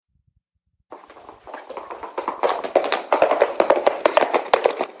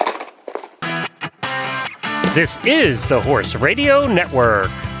This is the Horse Radio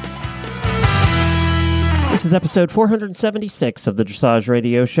Network. This is episode 476 of the Dressage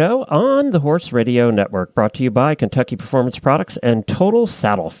Radio Show on the Horse Radio Network, brought to you by Kentucky Performance Products and Total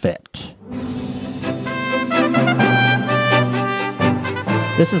Saddle Fit.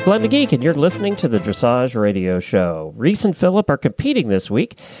 This is Glenn the Geek, and you're listening to the Dressage Radio Show. Reese and Phillip are competing this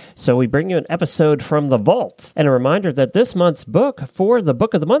week, so we bring you an episode from the vaults. And a reminder that this month's book for the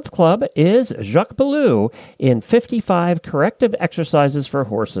Book of the Month Club is Jacques Ballou in 55 Corrective Exercises for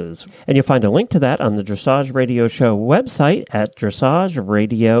Horses. And you'll find a link to that on the Dressage Radio Show website at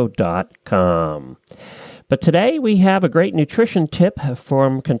dressageradio.com. But today we have a great nutrition tip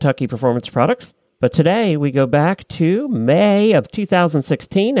from Kentucky Performance Products. But today we go back to May of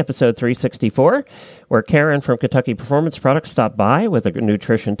 2016, episode 364, where Karen from Kentucky Performance Products stopped by with a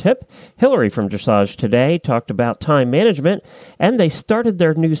nutrition tip. Hillary from Dressage Today talked about time management, and they started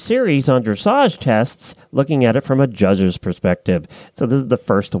their new series on dressage tests, looking at it from a judge's perspective. So this is the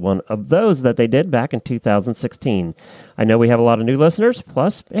first one of those that they did back in 2016. I know we have a lot of new listeners,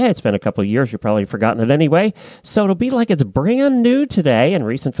 plus, it's been a couple of years, you've probably forgotten it anyway, so it'll be like it's brand new today, and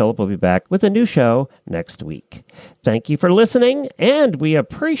Reese and Phillip will be back with a new show next week. Thank you for listening, and we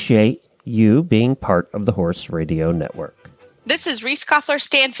appreciate you being part of the Horse Radio Network. This is Reese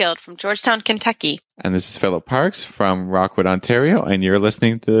Koffler-Stanfield from Georgetown, Kentucky. And this is Phillip Parks from Rockwood, Ontario, and you're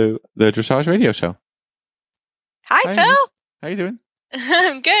listening to the Dressage Radio Show. Hi, Phil. How you doing?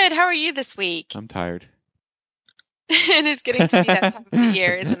 I'm good. How are you this week? I'm tired. It is getting to be that time of the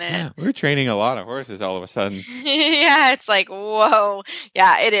year, isn't it? We're training a lot of horses all of a sudden. Yeah, it's like, whoa.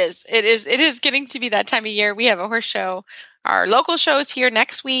 Yeah, it is. It is getting to be that time of year. We have a horse show. Our local show is here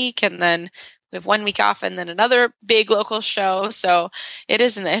next week, and then we have 1 week off, and then another big local show. So it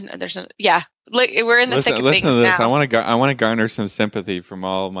is. We're in the thick of things to this. now. I want to garner some sympathy from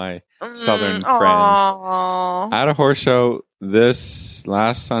all my southern friends. I I had a horse show this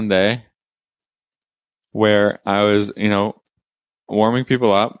last Sunday where I was, warming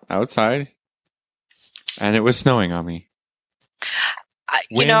people up outside, and it was snowing on me.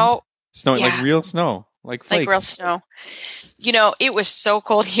 Snowing, like real snow, like flakes. Like real snow. It was so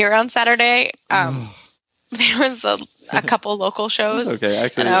cold here on Saturday. There was a couple local shows. Okay,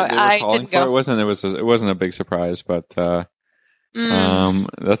 actually, I didn't go. It wasn't a big surprise, but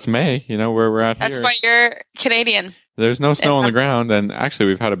that's May. Where we're at here. That's why you're Canadian. There's no snow on the ground, and actually,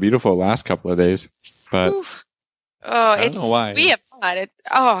 we've had a beautiful last couple of days. But I don't know why. We have not. It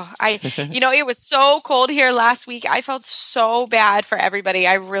was so cold here last week. I felt so bad for everybody.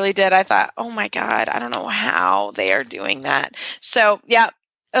 I really did. I thought, oh my God, I don't know how they are doing that. So yeah.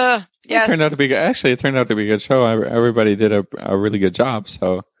 Yes. It turned out to be a good show. Everybody did a really good job.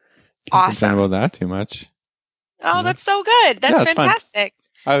 So awesome. Can't complain about that too much. Oh, that's so good. That's fantastic.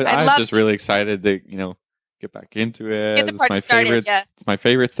 I was just really excited to get back into it. Get the party started. Yeah. It's my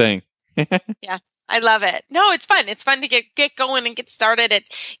favorite thing. Yeah. I love it. No, it's fun. It's fun to get going and get started.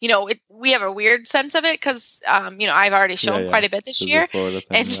 We have a weird sense of it because, I've already shown quite a bit this year.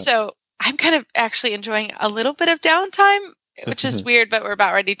 So I'm kind of actually enjoying a little bit of downtime, which is weird, but we're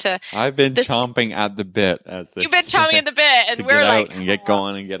about ready to. I've been chomping at the bit. You've been chomping at the bit, and we're like. And get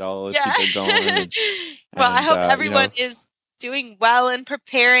going and get all those people going. I hope everyone is doing well and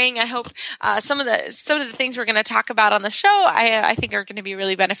preparing. I hope some of the things we're going to talk about on the show, I think are going to be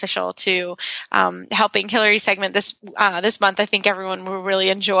really beneficial to helping Hillary's segment this month. I think everyone will really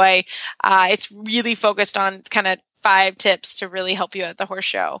enjoy. It's really focused on kind of 5 tips to really help you at the horse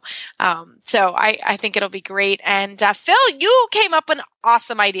show. So I think it'll be great. And Phil, you came up with an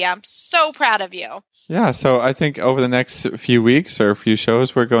awesome idea. I'm so proud of you. Yeah, so I think over the next few weeks or few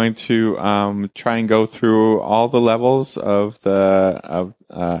shows, we're going to try and go through all the levels of I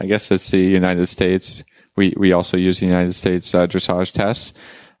guess it's the United States. We also use the United States dressage tests.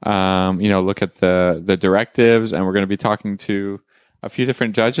 Look at the directives, and we're going to be talking to a few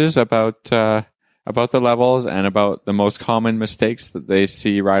different judges about the levels and about the most common mistakes that they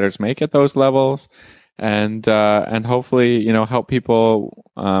see riders make at those levels. And hopefully, help people,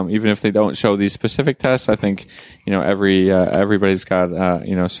 even if they don't show these specific tests. I think, everybody's got,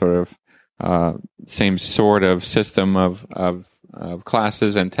 same sort of system of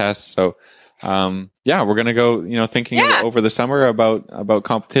classes and tests. So, we're going to go, thinking over the summer about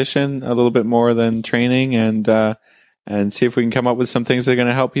competition a little bit more than training and see if we can come up with some things that are going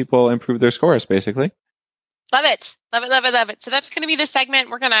to help people improve their scores, basically. Love it. Love it, love it, love it. So that's going to be the segment.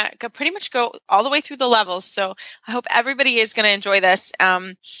 We're going to pretty much go all the way through the levels. So I hope everybody is going to enjoy this.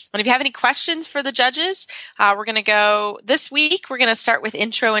 And if you have any questions for the judges, we're going to go this week. We're going to start with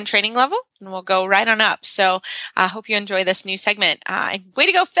intro and training level, and we'll go right on up. So I hope you enjoy this new segment. Way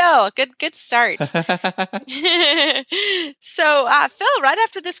to go, Phil. Good start. So Phil, right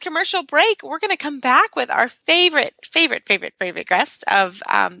after this commercial break, we're going to come back with our favorite guest of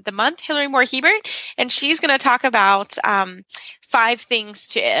the month, Hillary Moore Hebert, and she's going to talk about 5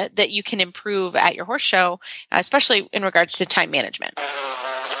 things that you can improve at your horse show, especially in regards to time management.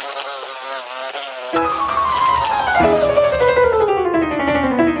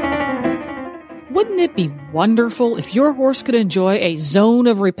 Wouldn't it be wonderful if your horse could enjoy a zone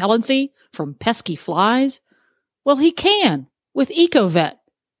of repellency from pesky flies? Well, he can with EcoVet.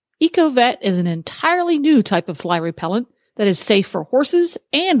 EcoVet is an entirely new type of fly repellent that is safe for horses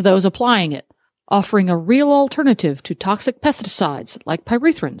and those applying it, offering a real alternative to toxic pesticides like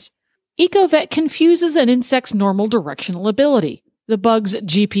pyrethrins. EcoVet confuses an insect's normal directional ability, the bug's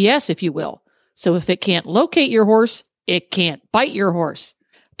GPS, if you will. So if it can't locate your horse, it can't bite your horse.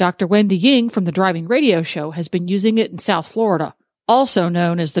 Dr. Wendy Ying from the Driving Radio Show has been using it in South Florida, also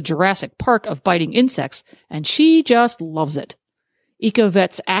known as the Jurassic Park of biting insects, and she just loves it.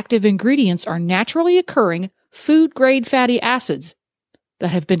 EcoVet's active ingredients are naturally occurring food-grade fatty acids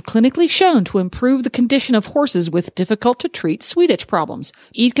that have been clinically shown to improve the condition of horses with difficult-to-treat sweet itch problems.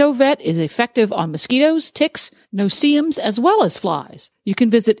 EcoVet is effective on mosquitoes, ticks, no-see-ums, as well as flies. You can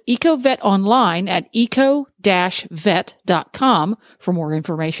visit EcoVet online at eco-vet.com for more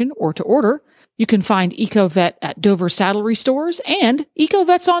information or to order. You can find EcoVet at Dover Saddlery Stores and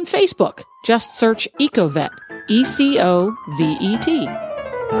EcoVet's on Facebook. Just search EcoVet, ECOVET.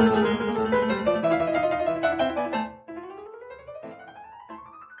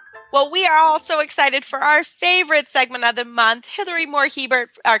 Well, we are all so excited for our favorite segment of the month. Hillary Moore Hebert,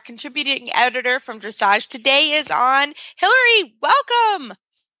 our contributing editor from Dressage, today is on. Hillary, welcome.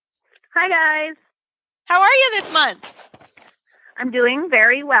 Hi, guys. How are you this month? I'm doing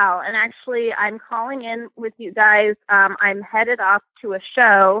very well. And actually, I'm calling in with you guys. I'm headed off to a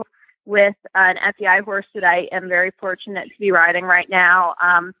show with an FEI horse that I am very fortunate to be riding right now.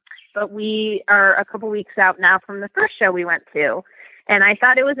 But we are a couple weeks out now from the first show we went to. And I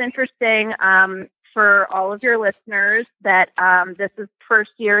thought it was interesting for all of your listeners that this is the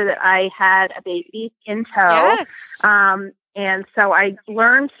first year that I had a baby in tow. Yes. And so I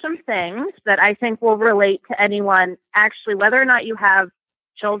learned some things that I think will relate to anyone, actually, whether or not you have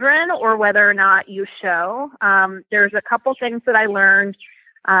children or whether or not you show. There's a couple things that I learned.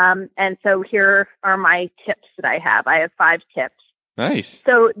 And so here are my tips that I have. I have 5 tips. Nice.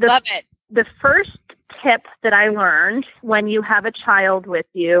 So Love it. The first tip that I learned when you have a child with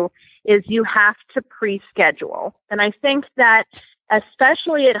you is you have to pre-schedule. And I think that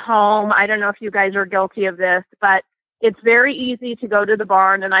especially at home, I don't know if you guys are guilty of this, but it's very easy to go to the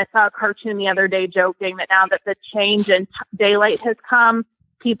barn. And I saw a cartoon the other day joking that now that the change in daylight has come,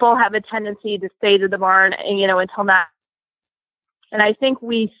 people have a tendency to stay to the barn, until now. And I think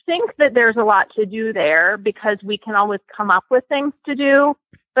we think that there's a lot to do there because we can always come up with things to do.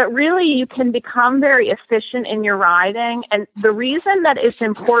 But really, you can become very efficient in your riding. And the reason that it's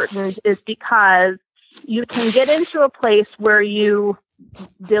important is because you can get into a place where you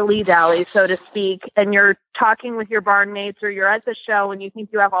dilly-dally, so to speak, and you're talking with your barn mates or you're at the show and you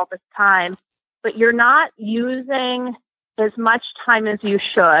think you have all this time, but you're not using as much time as you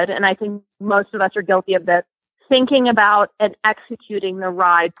should. And I think most of us are guilty of this, thinking about and executing the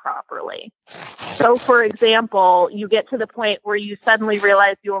ride properly. So, for example, you get to the point where you suddenly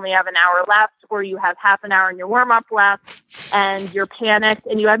realize you only have an hour left, or you have half an hour in your warm-up left, and you're panicked,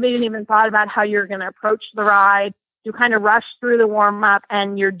 and you haven't even thought about how you're going to approach the ride. You kind of rush through the warm-up,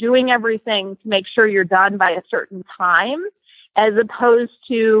 and you're doing everything to make sure you're done by a certain time, as opposed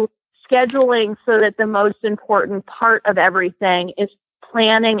to scheduling so that the most important part of everything is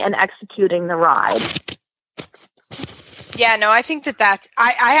planning and executing the ride. Yeah, no, I think that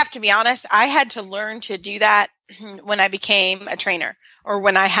I have to be honest, I had to learn to do that when I became a trainer or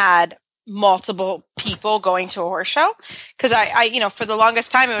when I had multiple people going to a horse show. Because I for the longest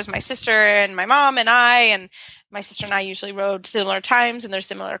time, it was my sister and my mom and my sister and I usually rode similar times and there's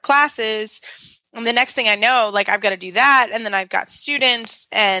similar classes. And the next thing I know, like I've got to do that. And then I've got students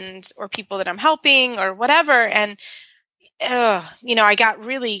or people that I'm helping or whatever. And, I got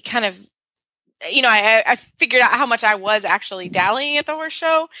really kind of, I figured out how much I was actually dallying at the horse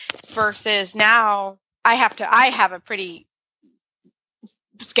show versus now I have a pretty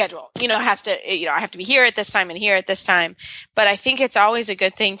schedule, has to, I have to be here at this time and here at this time. But I think it's always a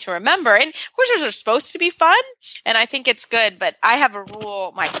good thing to remember. And horses are supposed to be fun, and I think it's good. But I have a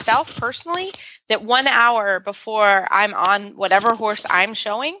rule myself personally that 1 hour before I'm on whatever horse I'm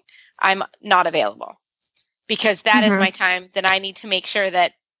showing, I'm not available, because that is my time that I need to make sure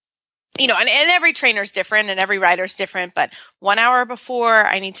that, and every trainer's different and every rider's different, but 1 hour before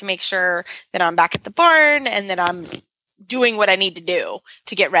I need to make sure that I'm back at the barn and that I'm doing what I need to do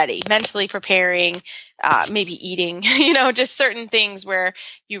to get ready, mentally preparing, maybe eating, just certain things where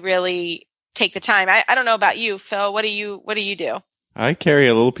you really take the time. I don't know about you, Phil. What do you do? I carry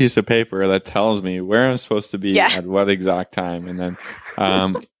a little piece of paper that tells me where I'm supposed to be at what exact time. And then,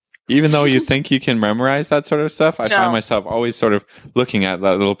 even though you think you can memorize that sort of stuff, I find myself always sort of looking at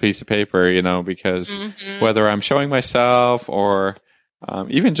that little piece of paper, because whether I'm showing myself or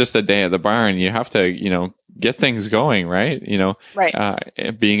even just a day at the barn, you have to, get things going, right?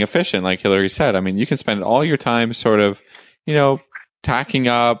 Right. Being efficient, like Hillary said. I mean, you can spend all your time sort of, tacking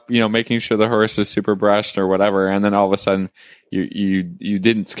up, making sure the horse is super brushed or whatever, and then all of a sudden you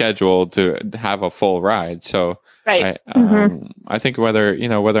didn't schedule to have a full ride. So right. I think whether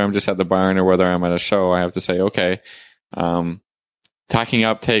I'm just at the barn or whether I'm at a show, I have to say, okay, tacking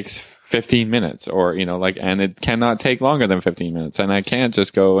up takes 15 minutes or, and it cannot take longer than 15 minutes. And I can't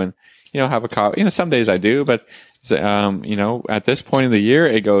just go and, have a coffee. Some days I do, but, at this point of the year,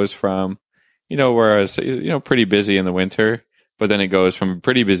 it goes from, whereas, pretty busy in the winter, but then it goes from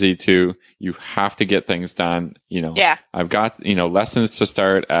pretty busy to you have to get things done. I've got, lessons to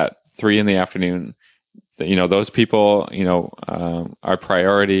start at 3 p.m. Those people, are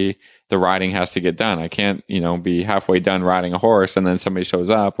priority. The riding has to get done. I can't, be halfway done riding a horse and then somebody shows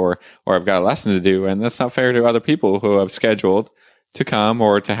up or I've got a lesson to do. And that's not fair to other people who have scheduled to come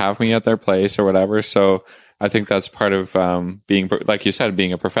or to have me at their place or whatever. So I think that's part of, being, like you said,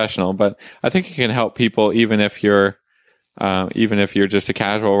 being a professional, but I think it can help people even if you're just a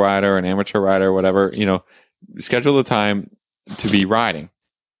casual rider, an amateur rider, or whatever, schedule the time to be riding.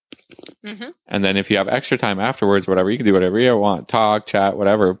 And then if you have extra time afterwards, whatever, you can do whatever you want, talk, chat,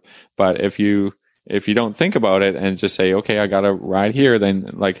 whatever. But if you don't think about it and just say, okay, I got to ride here, then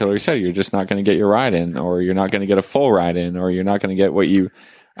like Hillary said, you're just not going to get your ride in, or you're not going to get a full ride in, or you're not going to get what you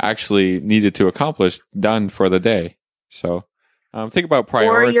actually needed to accomplish done for the day. So think about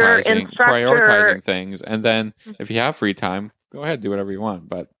prioritizing things. And then if you have free time, go ahead, do whatever you want.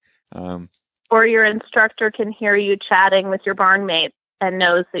 But, or your instructor can hear you chatting with your barn mates and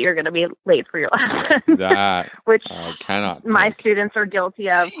knows that you're going to be late for your lesson. That which I cannot. My students are guilty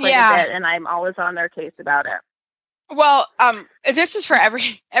of quite a bit, and I'm always on their case about it. Well, this is for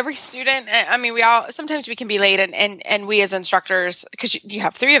every student. I mean, sometimes we can be late, and we as instructors, because you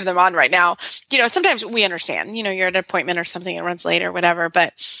have 3 of them on right now, sometimes we understand, you're at an appointment or something, it runs late or whatever,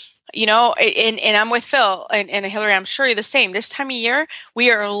 but and I'm with Phil and Hillary, I'm sure you're the same. This time of year, we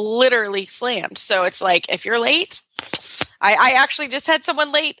are literally slammed. So it's like, if you're late, I actually just had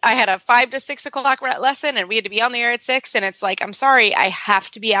someone late. I had a 5 to 6 o'clock lesson and we had to be on the air at 6. And it's like, I'm sorry, I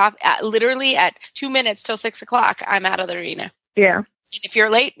have to be out literally at 2 minutes till 6 o'clock. I'm out of the arena. Yeah. And if you're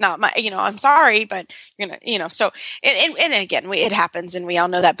late, I'm sorry, but you're going to, so, and again, it happens and we all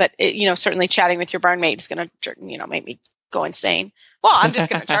know that, but certainly chatting with your barn mate is going to, make me go insane. Well, I'm just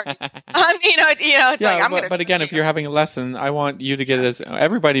going to charge you. It's like, I'm going to. But again, if you're having a lesson, I want you to get this.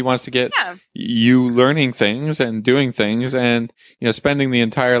 Everybody wants to get you learning things and doing things, and spending the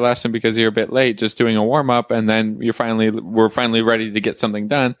entire lesson because you're a bit late, just doing a warm up, and then we're finally ready to get something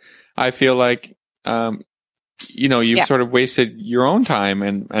done. I feel like, you've sort of wasted your own time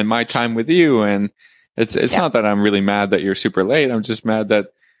and my time with you, and it's not that I'm really mad that you're super late. I'm just mad that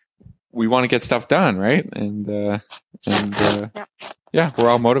we want to get stuff done, right? And we're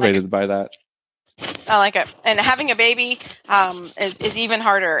all motivated by that. I like it. And having a baby is even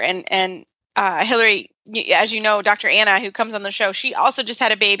harder. And Hillary, as you know, Dr. Anna, who comes on the show, she also just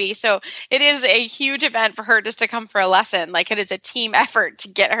had a baby. So it is a huge event for her just to come for a lesson. Like, it is a team effort to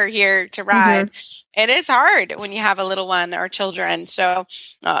get her here to ride. It is hard when you have a little one or children. So,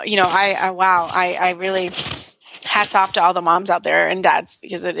 I really... hats off to all the moms out there and dads,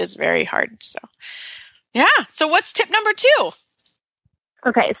 because it is very hard. So, yeah. So what's tip number 2?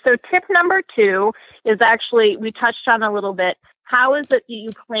 Okay. So tip number 2 is actually, we touched on a little bit. How is it that you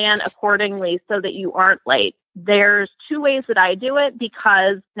plan accordingly so that you aren't late? There's 2 ways that I do it,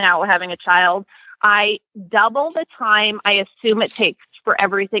 because now having a child, I double the time I assume it takes for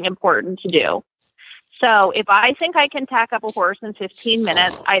everything important to do. So if I think I can tack up a horse in 15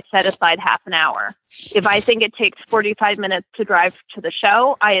 minutes, I set aside half an hour. If I think it takes 45 minutes to drive to the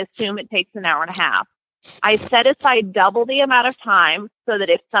show, I assume it takes an hour and a half. I set aside double the amount of time so that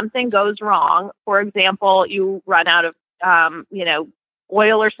if something goes wrong, for example, you run out of,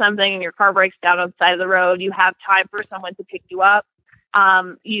 oil or something and your car breaks down on the side of the road, you have time for someone to pick you up.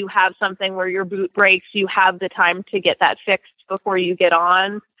 You have something where your boot breaks, you have the time to get that fixed before you get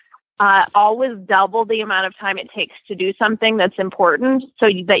on. Always double the amount of time it takes to do something that's important so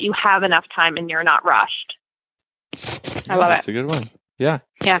that you have enough time and you're not rushed. I love That's a good one. Yeah.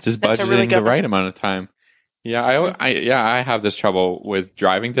 Yeah. Just that's a budgeting really good the right one. amount of time. Yeah. I have this trouble with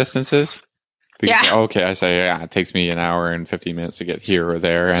driving distances. Because, okay, I say, it takes me an hour and 15 minutes to get here or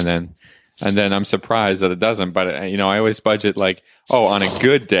there. And then I'm surprised that it doesn't. But, I always budget like, on a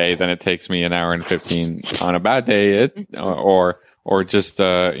good day, then it takes me an hour and 15. On a bad day, or just,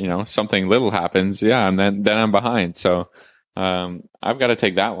 something little happens. Yeah. And then I'm behind. So, I've got to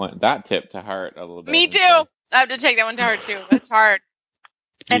take that tip to heart a little bit. Me too. I have to take that one to heart too. It's hard.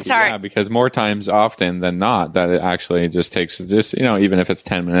 It's hard. Yeah, because more times often than not, that it actually just takes even if it's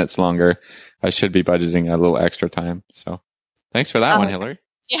 10 minutes longer, I should be budgeting a little extra time. So thanks for that one, Hillary.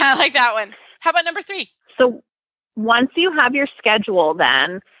 Yeah, I like that one. How about number 3? So once you have your schedule,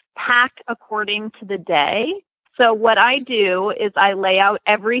 then pack according to the day. So what I do is I lay out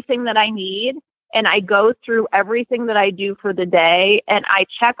everything that I need and I go through everything that I do for the day and I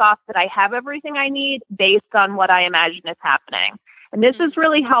check off that I have everything I need based on what I imagine is happening. And this is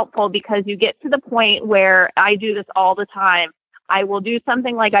really helpful because you get to the point where I do this all the time. I will do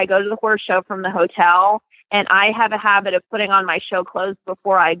something like I go to the horse show from the hotel and I have a habit of putting on my show clothes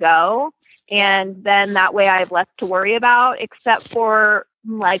before I go. And then that way I have less to worry about, except for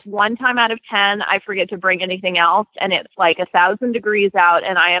like one time out of 10, I forget to bring anything else. And it's like 1,000 degrees out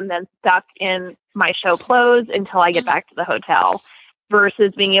and I am then stuck in my show clothes until I get back to the hotel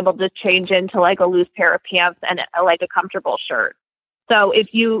versus being able to change into like a loose pair of pants and like a comfortable shirt. So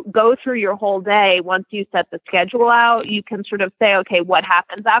if you go through your whole day, once you set the schedule out, you can sort of say, okay, what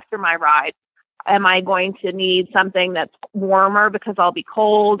happens after my ride? Am I going to need something that's warmer because I'll be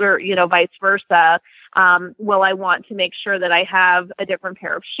cold or, vice versa? Will I want to make sure that I have a different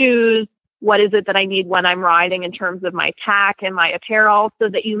pair of shoes? What is it that I need when I'm riding in terms of my tack and my apparel so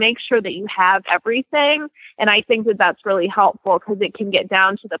that you make sure that you have everything? And I think that that's really helpful because it can get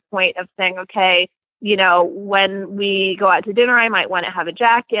down to the point of saying, okay, when we go out to dinner, I might want to have a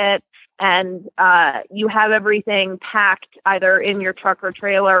jacket and you have everything packed either in your truck or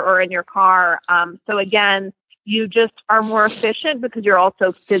trailer or in your car. So again, you just are more efficient because you're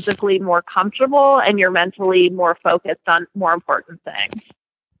also physically more comfortable and you're mentally more focused on more important things.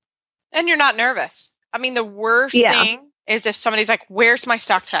 And you're not nervous. I mean, the worst thing is if somebody's like, where's my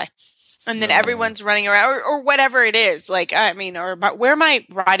sock tie? And then everyone's running around or whatever it is. Like, where are my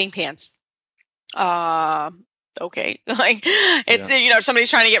riding pants? Okay. Like it's, somebody's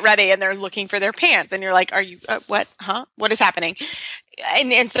trying to get ready and they're looking for their pants and you're like, are you, what, what is happening?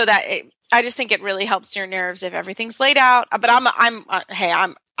 And so that, I just think it really helps your nerves if everything's laid out, but I'm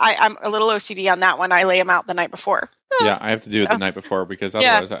a little OCD on that one. I lay them out the night before. Yeah. I have to do it the night before because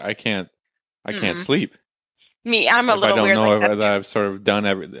otherwise I can't sleep. Me, I'm a little weird. I don't know like that. if I've sort of done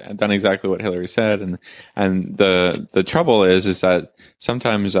exactly what Hillary said, and the trouble is that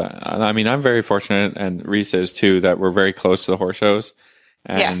sometimes I'm very fortunate, and Reese is too, that we're very close to the horse shows,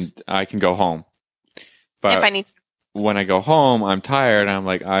 and I can go home. But if I need to. When I go home, I'm tired. And I'm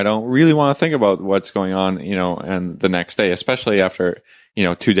like, I don't really want to think about what's going on, and the next day, especially after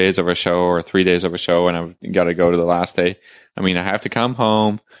 2 days of a show or 3 days of a show, and I've got to go to the last day. I mean, I have to come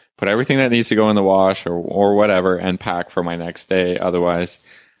home, put everything that needs to go in the wash or whatever and pack for my next day.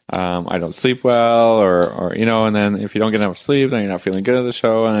 Otherwise, I don't sleep well or, and then if you don't get enough sleep, then you're not feeling good at the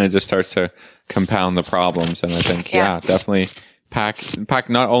show and it just starts to compound the problems. And I think, definitely pack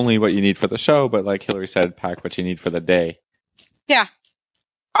not only what you need for the show, but like Hillary said, pack what you need for the day. Yeah.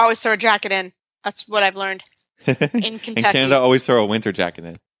 Always throw a jacket in. That's what I've learned in Kentucky. In Canada, always throw a winter jacket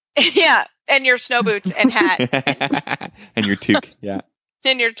in. Yeah. And your snow boots and hat. And your toque. Yeah.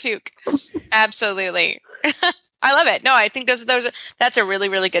 In your toque. Absolutely. I love it. No, I think that's a really,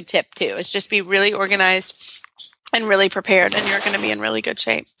 really good tip too. Is just be really organized and really prepared and you're going to be in really good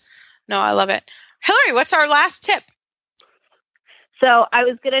shape. No, I love it. Hillary, what's our last tip? So I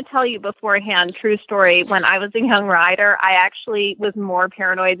was going to tell you beforehand, true story. When I was a young rider, I actually was more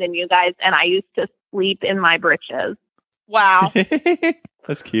paranoid than you guys and I used to sleep in my britches. Wow.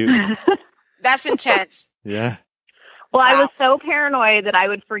 That's cute. That's intense. Yeah. Well, I was so paranoid that I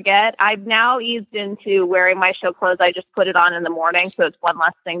would forget. I've now eased into wearing my show clothes. I just put it on in the morning, so it's one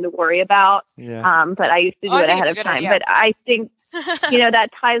less thing to worry about. Yeah. But I used to do it ahead of time. But I think, that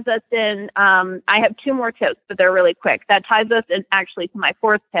ties us in. I have 2 more tips, but they're really quick. That ties us in actually to my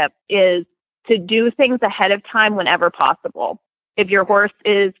 4th tip is to do things ahead of time whenever possible. If your horse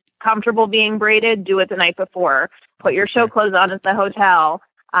is comfortable being braided, do it the night before. Put your show clothes on at the hotel.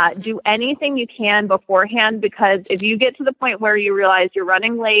 Do anything you can beforehand, because if you get to the point where you realize you're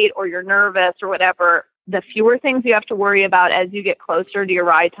running late or you're nervous or whatever, the fewer things you have to worry about as you get closer to your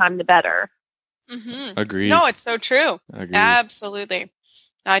ride time, the better. Mm-hmm. Agreed. No, it's so true. Agreed. Absolutely.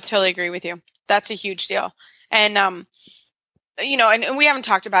 I totally agree with you. That's a huge deal. And, and we haven't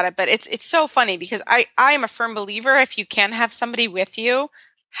talked about it, but it's so funny because I am a firm believer, if you can have somebody with you,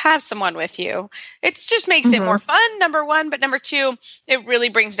 have someone with you. It just makes it more fun, number one, but number two, it really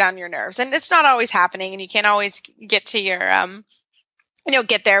brings down your nerves. And it's not always happening, and you can't always get to your,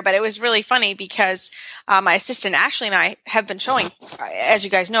 get there. But it was really funny because my assistant Ashley and I have been showing, as you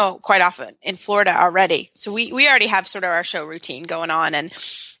guys know, quite often in Florida already. So we already have sort of our show routine going on. And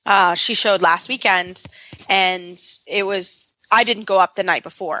she showed last weekend, and I didn't go up the night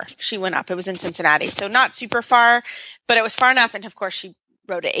before she went up. It was in Cincinnati, so not super far, but it was far enough. And of course, she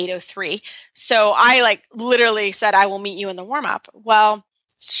rode at 8:03. So I literally said, I will meet you in the warm up. Well,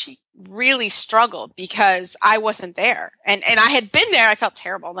 she really struggled because I wasn't there. And I had been there. I felt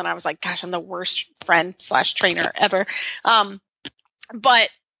terrible. Then I was like, gosh, I'm the worst friend / trainer ever. But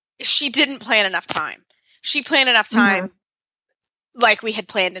she didn't plan enough time. She planned enough time like we had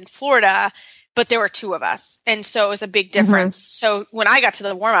planned in Florida, but there were two of us. And so it was a big difference. So when I got to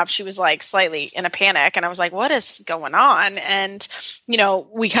the warm up, she was slightly in a panic, and I was like, what is going on? And,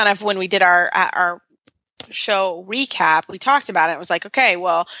 we kind of, when we did our show recap, we talked about it. It was like, okay,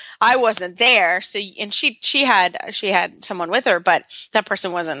 well, I wasn't there. So, and she had someone with her, but that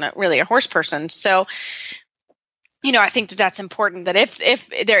person wasn't really a horse person. So, I think that's important, that if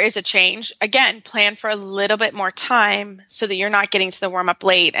there is a change, again, plan for a little bit more time so that you're not getting to the warm up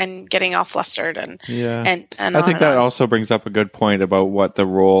late and getting all flustered. And I think that also brings up a good point about what the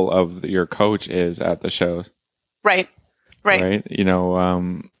role of your coach is at the show. Right. I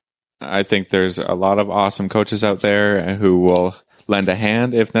think there's a lot of awesome coaches out there who will lend a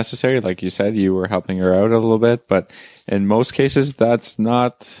hand if necessary. Like you said, you were helping her out a little bit, but in most cases, that's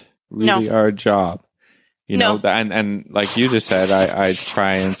not really our job. And like you just said, I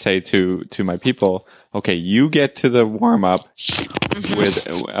try and say to my people, okay, you get to the warm up with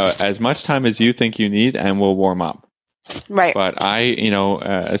as much time as you think you need, and we'll warm up. Right. But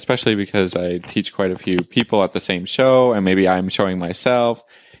especially because I teach quite a few people at the same show, and maybe I'm showing myself,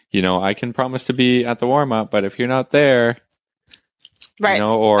 I can promise to be at the warm up, but if you're not there, right,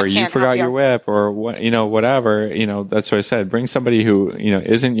 or you forgot your whip, or whatever, that's what I said. Bring somebody who,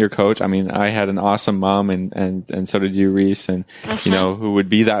 isn't your coach. I mean, I had an awesome mom, and so did you, Reese, and, who would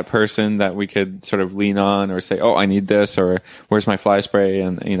be that person that we could sort of lean on or say, oh, I need this, or where's my fly spray,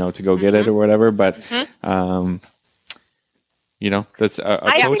 and, to go get it or whatever. But, that's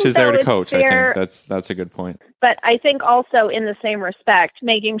a coach is there to coach. Fair, I think that's a good point. But I think also in the same respect,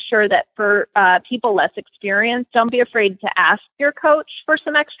 making sure that for people less experienced, don't be afraid to ask your coach for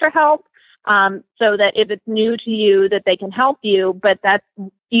some extra help, so that if it's new to you, that they can help you. But that's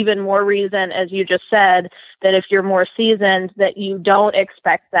even more reason, as you just said, that if you're more seasoned, that you don't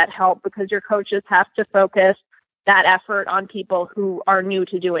expect that help, because your coaches have to focus that effort on people who are new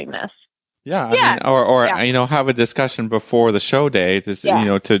to doing this. Yeah, I mean, or have a discussion before the show day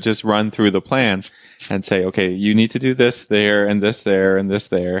to just run through the plan and say, okay, you need to do this there and this there and this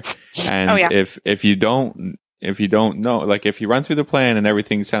there. And if you don't know, like if you run through the plan and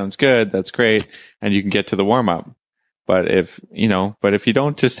everything sounds good, that's great, and you can get to the warm up. But if you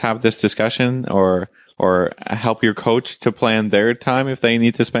don't just have this discussion or help your coach to plan their time if they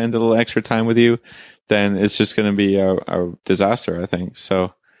need to spend a little extra time with you, then it's just going to be a disaster, I think.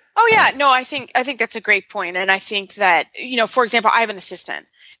 So. Oh yeah, no, I think that's a great point. And I think that, for example, I have an assistant.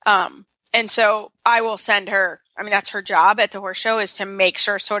 And so I will send her, I mean, that's her job at the horse show, is to make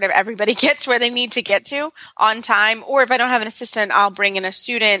sure sort of everybody gets where they need to get to on time. Or if I don't have an assistant, I'll bring in a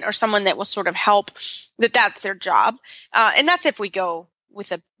student or someone that will sort of help, that's their job. And that's if we go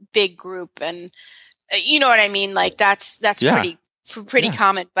with a big group, and you know what I mean? Like that's pretty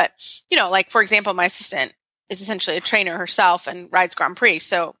common. But, for example, my assistant is essentially a trainer herself and rides Grand Prix.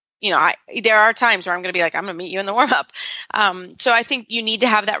 So, there are times where I'm going to be like, I'm going to meet you in the warm up. So I think you need to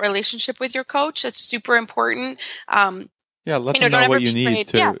have that relationship with your coach. It's super important. Let them know what you need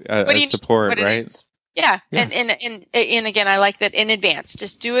to support, right? Yeah. And again, I like that in advance.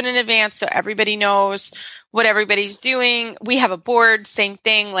 Just do it in advance so everybody knows what everybody's doing. We have a board, same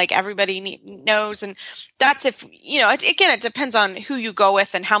thing, like everybody knows. And that's if, it depends on who you go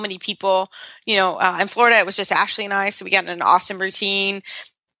with and how many people, in Florida, it was just Ashley and I, so we got an awesome routine.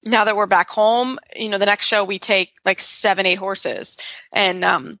 Now that we're back home, the next show we take like 7-8 horses, and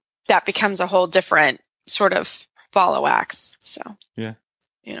that becomes a whole different sort of ball of wax. So, yeah.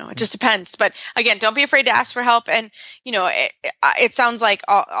 It just depends. But again, don't be afraid to ask for help. And, it sounds like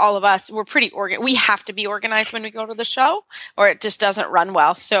all of us, we're pretty we have to be organized when we go to the show, or it just doesn't run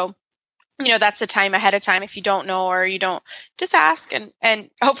well. So, that's the time ahead of time. If you don't know, or you don't, just ask, and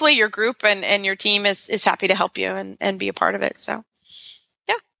hopefully your group and your team is happy to help you and be a part of it. So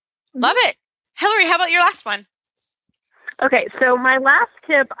yeah, love it. Hillary, how about your last one? Okay. So my last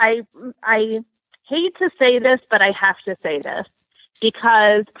tip, I hate to say this, but I have to say this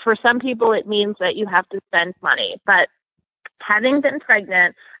because for some people it means that you have to spend money, but having been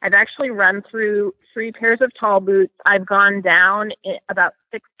pregnant, I've actually run through 3 pairs of tall boots. I've gone down about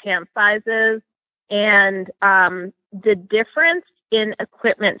 6 camp sizes, and the difference in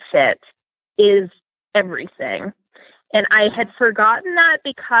equipment fit is everything. And I had forgotten that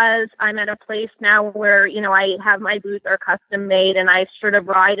because I'm at a place now where, I have my boots are custom made and I sort of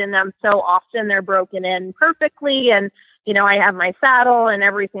ride in them so often they're broken in perfectly. And, I have my saddle and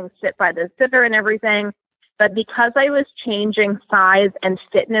everything's fit by the zipper and everything. But because I was changing size and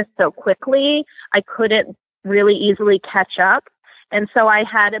fitness so quickly, I couldn't really easily catch up. And so I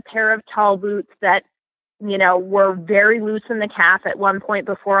had a pair of tall boots that, were very loose in the calf at one point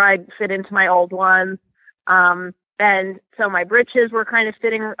before I fit into my old ones. And so my breeches were kind of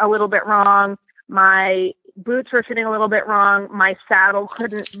fitting a little bit wrong. My boots were fitting a little bit wrong. My saddle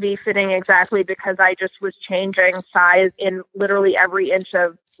couldn't be fitting exactly because I just was changing size in literally every inch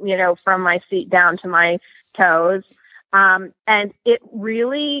of, from my feet down to my toes. And it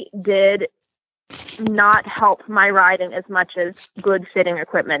really did not help my riding as much as good fitting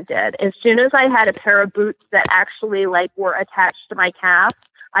equipment did. As soon as I had a pair of boots that actually were attached to my calf,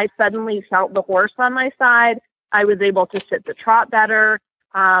 I suddenly felt the horse on my side. I was able to sit the trot better.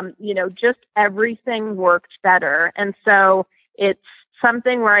 Just everything worked better. And so it's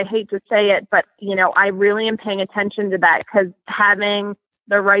something where I hate to say it, but, I really am paying attention to that because having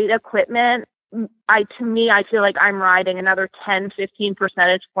the right equipment, I feel like I'm riding another 10, 15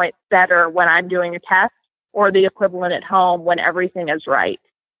 percentage points better when I'm doing a test or the equivalent at home when everything is right.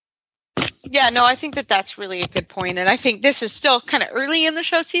 Yeah, no, I think that's really a good point. And I think this is still kind of early in the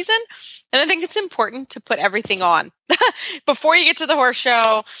show season. And I think it's important to put everything on before you get to the horse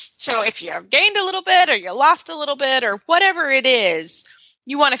show. So if you have gained a little bit or you lost a little bit or whatever it is,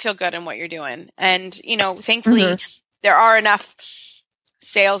 you want to feel good in what you're doing. And, thankfully there are enough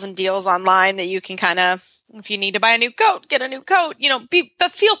sales and deals online that you can kind of, if you need to buy a new coat, get a new coat,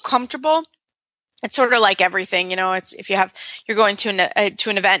 but feel comfortable. It's sort of like everything, it's if you're going to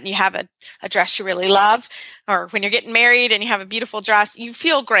an event and you have a dress you really love, or when you're getting married and you have a beautiful dress, you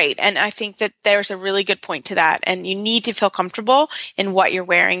feel great. And I think that there's a really good point to that. And you need to feel comfortable in what you're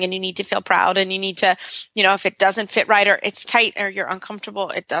wearing, and you need to feel proud, and you need to, if it doesn't fit right or it's tight or you're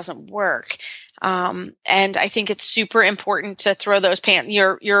uncomfortable, it doesn't work. And I think it's super important to throw those pants,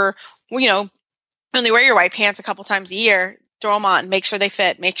 only wear your white pants a couple times a year, throw them on, make sure they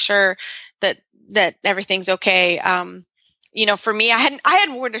fit, make sure that everything's okay. For me, I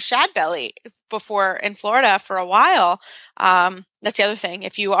hadn't worn a shad belly before in Florida for a while. That's the other thing.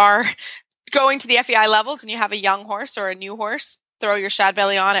 If you are going to the FEI levels and you have a young horse or a new horse, throw your shad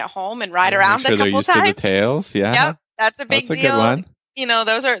belly on at home and ride around a couple times. To the tails. Yeah. Yep. That's a big deal. Good one.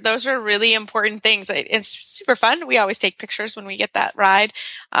 Those are really important things. It's super fun. We always take pictures when we get that ride.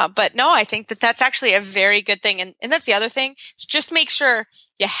 But no, I think that's actually a very good thing. And that's the other thing. Just make sure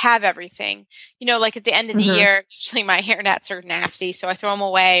you have everything. Like at the end of the year, usually my hairnets are nasty, so I throw them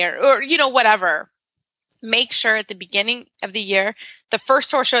away or whatever. Make sure at the beginning of the year, the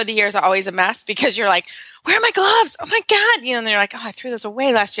first horse show of the year is always a mess because you're like, where are my gloves? Oh my God. And they're like, oh, I threw this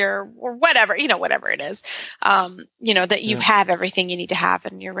away last year or whatever, whatever it is, that you have everything you need to have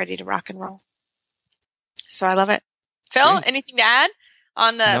and you're ready to rock and roll. So I love it. Phil, Great. Anything to add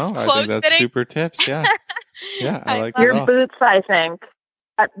on the clothes I think that's fitting? super tips. Yeah. Yeah. I like your that. boots, I think.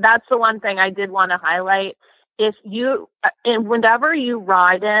 That's the one thing I did want to highlight. If you, and whenever you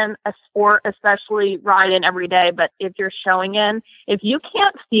ride in a sport, especially ride in every day, but if you're showing in, if you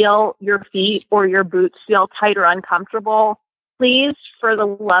can't feel your feet or your boots feel tight or uncomfortable, please, for the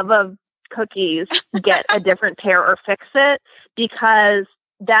love of cookies, get a different pair or fix it, because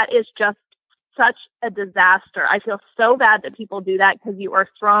that is just such a disaster. I feel so bad that people do that because you are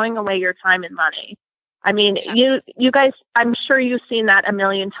throwing away your time and money. I mean, you guys, I'm sure you've seen that a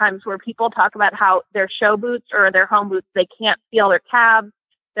million times where people talk about how their show boots or their home boots, they can't feel their calves.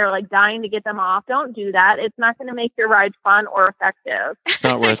 They're like dying to get them off. Don't do that. It's not going to make your ride fun or effective. It's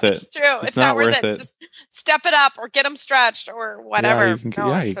not worth it. It's true. It's not worth it. Just step it up or get them stretched or whatever. Yeah, you can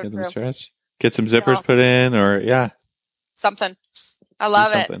get them stretched. Get some zippers put in or, something. I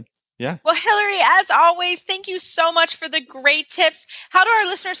love it. Yeah. Well, Hillary, as always, thank you so much for the great tips. How do our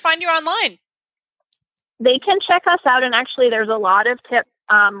listeners find you online? They can check us out, and actually there's a lot of tips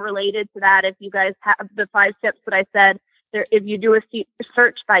related to that. If you guys have the 5 tips that I said, if you do a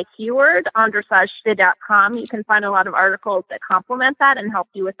search by keyword on dressagefit.com, you can find a lot of articles that complement that and help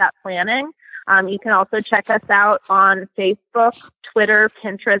you with that planning. You can also check us out on Facebook, Twitter,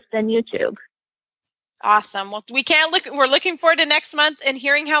 Pinterest, and YouTube. Awesome. Well, we're looking forward to next month and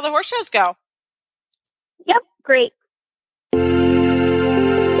hearing how the horse shows go. Yep, great.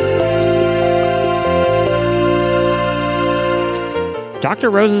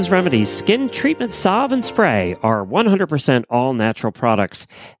 Dr. Rose's Remedies Skin Treatment Salve and Spray are 100% all-natural products.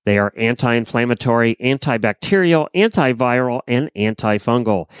 They are anti-inflammatory, antibacterial, antiviral, and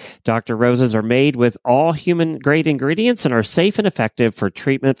antifungal. Dr. Rose's are made with all human-grade ingredients and are safe and effective for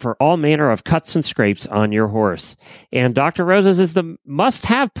treatment for all manner of cuts and scrapes on your horse. And Dr. Rose's is the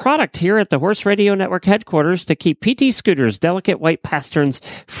must-have product here at the Horse Radio Network headquarters to keep PT Scooter's delicate white pasterns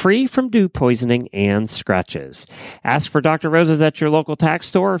free from dew poisoning and scratches. Ask for Dr. Rose's at your local tack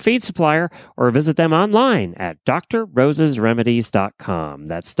store or feed supplier, or visit them online at drrosesremedies.com.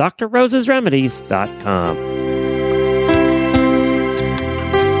 That's drrosesremedies.com.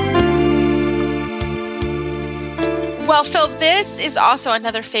 Well, Phil, this is also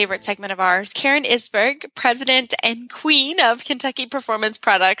another favorite segment of ours. Karen Isberg, president and queen of Kentucky Performance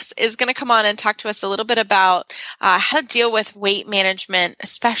Products, is going to come on and talk to us a little bit about how to deal with weight management,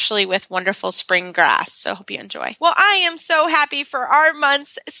 especially with wonderful spring grass. So I hope you enjoy. Well, I am so happy for our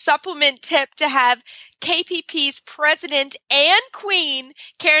month's supplement tip to have KPP's president and queen,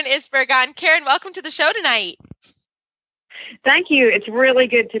 Karen Isberg, on. Karen, welcome to the show tonight. Thank you. It's really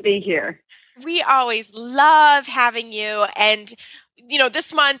good to be here. We always love having you. And,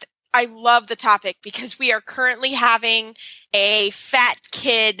 this month, I love the topic because we are currently having a fat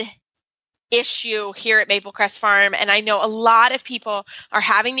kid issue here at Maple Crest Farm. And I know a lot of people are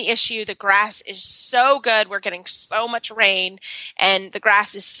having the issue. The grass is so good. We're getting so much rain and the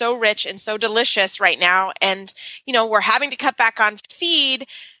grass is so rich and so delicious right now. And, we're having to cut back on feed,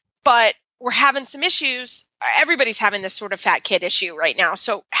 but we're having some issues. Everybody's having this sort of fat kid issue right now.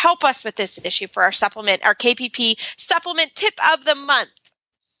 So help us with this issue for our supplement, our KPP supplement tip of the month.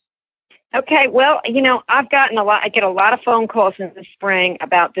 Okay. Well, I get a lot of phone calls in the spring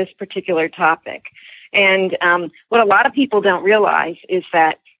about this particular topic. And what a lot of people don't realize is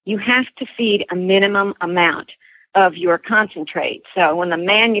that you have to feed a minimum amount of your concentrate. So when the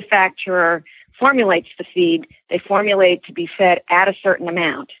manufacturer formulates the feed, they formulate to be fed at a certain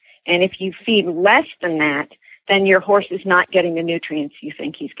amount. And if you feed less than that, then your horse is not getting the nutrients you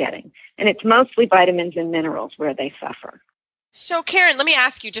think he's getting. And it's mostly vitamins and minerals where they suffer. So, Karen, let me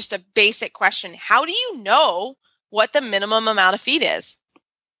ask you just a basic question. How do you know what the minimum amount of feed is?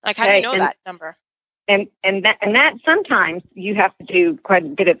 Like, how do you know that number? And that sometimes you have to do quite a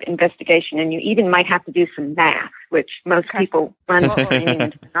bit of investigation, and you even might have to do some math, which most people run into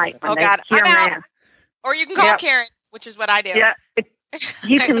the night when they hear math. Or you can call Karen, which is what I do. Yeah.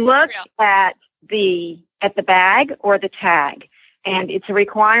 You can look at the bag or the tag, and it's a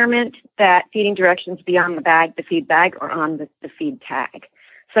requirement that feeding directions be on the bag, the feed bag, or on the feed tag.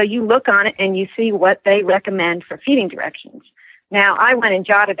 So you look on it and you see what they recommend for feeding directions. Now, I went and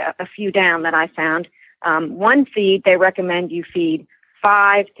jotted a few down that I found. One feed, they recommend you feed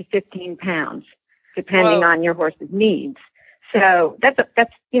 5 to 15 pounds, depending on your horse's needs. So that's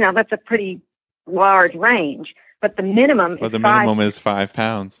a pretty large range. But the minimum is 5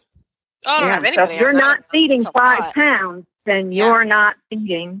 pounds. Oh, I don't have anybody. So if you're not feeding 5 pounds, then you're not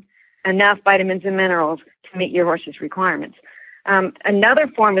feeding enough vitamins and minerals to meet your horse's requirements. Another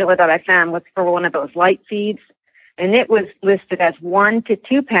formula that I found was for one of those light feeds, and it was listed as 1 to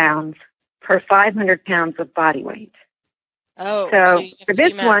 2 pounds per 500 pounds of body weight. Oh, so for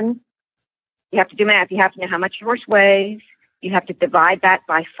this one, you have to do math. You have to know how much your horse weighs. You have to divide that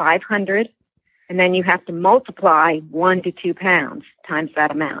by 500. And then you have to multiply 1 to 2 pounds times that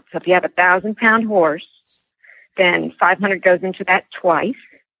amount. So if you have a 1,000-pound horse, then 500 goes into that twice.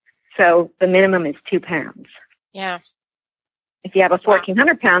 So the minimum is 2 pounds. Yeah. If you have a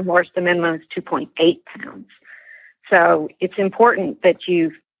 1,400-pound horse, the minimum is 2.8 pounds. So it's important that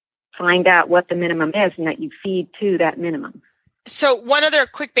you find out what the minimum is and that you feed to that minimum. So one other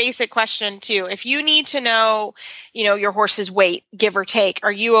quick basic question too. If you need to know, your horse's weight, give or take,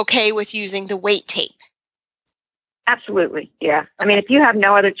 are you okay with using the weight tape? Absolutely. Yeah. Okay. I mean, if you have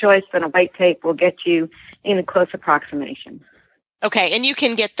no other choice, then a weight tape will get you in a close approximation. Okay. And you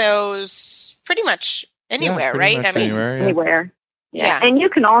can get those pretty much anywhere, right? Anywhere. Yeah. And you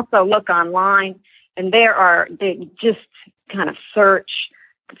can also look online, and they just kind of search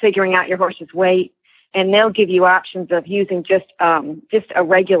figuring out your horse's weight, and they'll give you options of using just a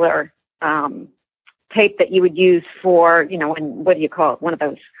regular tape that you would use for, what do you call it? One of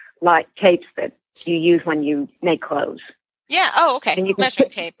those light tapes that you use when you make clothes. Yeah. Oh, okay. And you can measuring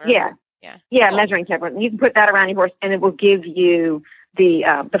tape. Yeah. Cool. Measuring tape. And you can put that around your horse, and it will give you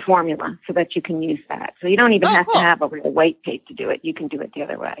the formula so that you can use that. So you don't even have to have a real weight tape to do it. You can do it the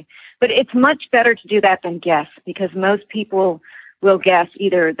other way. But it's much better to do that than guess, because most people will guess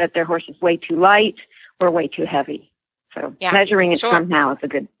either that their horse is way too light or way too heavy. So measuring it somehow is a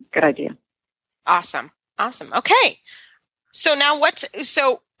good idea. Awesome. Okay. So now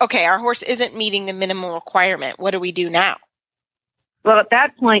our horse isn't meeting the minimum requirement. What do we do now? Well, at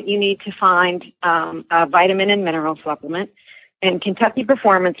that point, you need to find a vitamin and mineral supplement. And Kentucky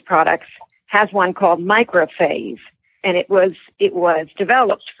Performance Products has one called Microphase. And it was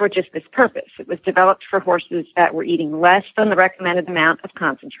developed for just this purpose. It was developed for horses that were eating less than the recommended amount of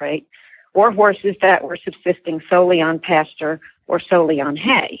concentrate, or horses that were subsisting solely on pasture or solely on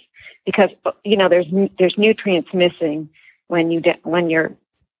hay. Because, there's nutrients missing when you're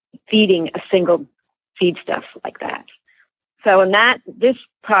feeding a single feedstuff like that. So in this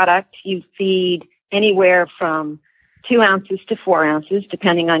product, you feed anywhere from 2 ounces to 4 ounces,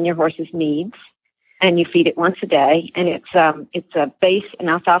 depending on your horse's needs. And you feed it once a day. And it's an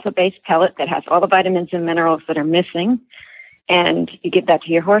alfalfa-based pellet that has all the vitamins and minerals that are missing. And you give that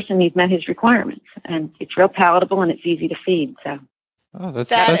to your horse, and you've met his requirements. And it's real palatable, and it's easy to feed. So. Oh,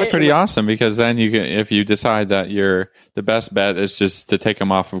 that's pretty awesome, because then you can, if you decide that the best bet is just to take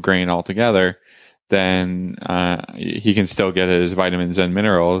him off of grain altogether, then he can still get his vitamins and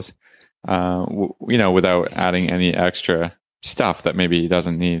minerals, without adding any extra stuff that maybe he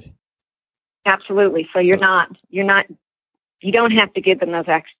doesn't need. Absolutely. So you don't have to give them those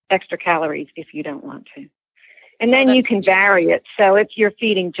extra calories if you don't want to. And then you can vary it. So if you're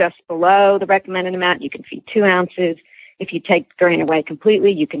feeding just below the recommended amount, you can feed 2 ounces. If you take the grain away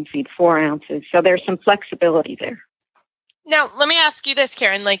completely, you can feed 4 ounces. So there's some flexibility there. Now, let me ask you this,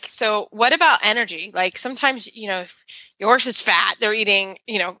 Karen. So what about energy? Sometimes, if your horse is fat, they're eating,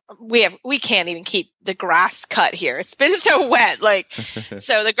 we can't even keep the grass cut here. It's been so wet.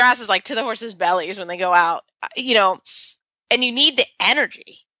 So the grass is to the horse's bellies when they go out, and you need the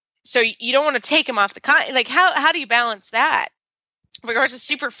energy. So you don't want to take them off the how do you balance that? If your horse is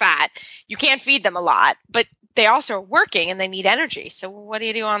super fat, you can't feed them a lot, but they also are working and they need energy. So what do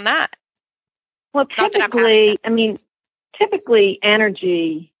you do on that? Well, typically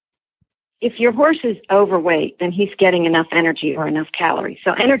energy, if your horse is overweight, then he's getting enough energy or enough calories.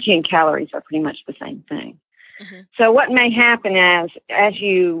 So energy and calories are pretty much the same thing. Mm-hmm. So what may happen as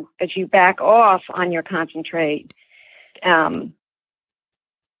you back off on your concentrate,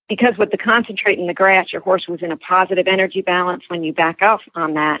 because with the concentrate in the grass, your horse was in a positive energy balance. When you back off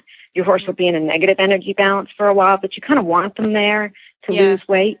on that, your horse will be in a negative energy balance for a while, but you kind of want them there to lose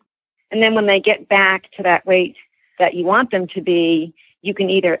weight. And then when they get back to that weight that you want them to be, you can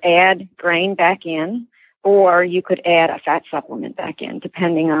either add grain back in, or you could add a fat supplement back in,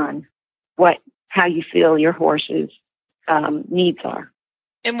 depending on how you feel your horse's needs are.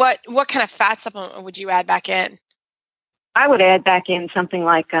 And what kind of fat supplement would you add back in? I would add back in something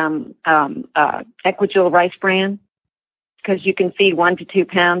like Equijil rice bran, because you can feed 1 to 2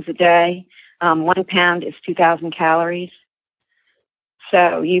 pounds a day. 1 pound is 2,000 calories.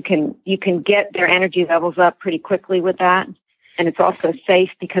 So you can get their energy levels up pretty quickly with that. And it's also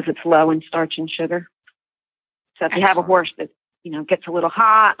safe because it's low in starch and sugar. So if you have a horse that, gets a little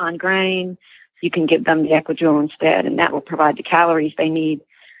hot on grain, you can give them the Equijil instead, and that will provide the calories they need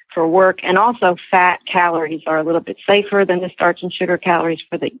for work. And also fat calories are a little bit safer than the starch and sugar calories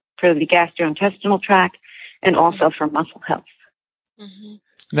for the gastrointestinal tract, and also for muscle health. Mm-hmm.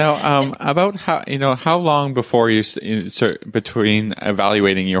 Now, about how long before between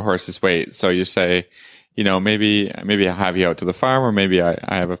evaluating your horse's weight? So you say, maybe I have you out to the farm, or maybe I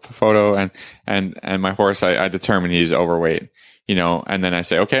have a photo and my horse, I determine he's overweight, and then I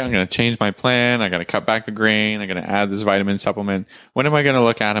say, okay, I'm going to change my plan. I'm going to cut back the grain. I'm going to add this vitamin supplement. When am I going to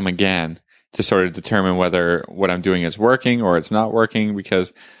look at him again to sort of determine whether what I'm doing is working or it's not working?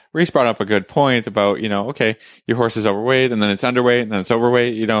 Because Reese brought up a good point about, okay, your horse is overweight, and then it's underweight, and then it's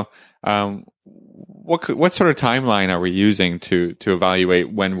overweight. What sort of timeline are we using to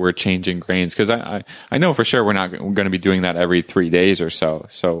evaluate when we're changing grains? Because I know for sure we're going to be doing that every 3 days or so.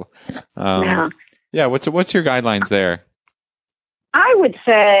 So, what's your guidelines there? I would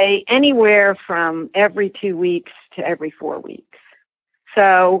say anywhere from every 2 weeks to every 4 weeks.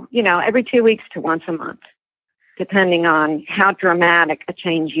 So, every 2 weeks to once a month, depending on how dramatic a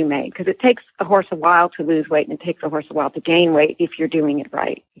change you made. Because it takes a horse a while to lose weight, and it takes a horse a while to gain weight if you're doing it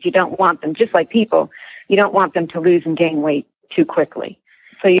right. If you don't want them, just like people, you don't want them to lose and gain weight too quickly.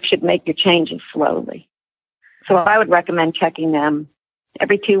 So you should make your changes slowly. So I would recommend checking them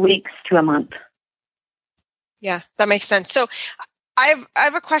every 2 weeks to a month. Yeah, that makes sense. So I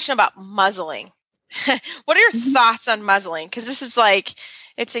have a question about muzzling. What are your thoughts on muzzling? Because this is like,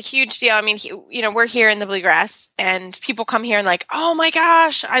 it's a huge deal. I mean, we're here in the bluegrass, and people come here and like, oh my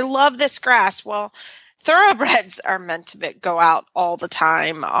gosh, I love this grass. Well, thoroughbreds are meant to go out all the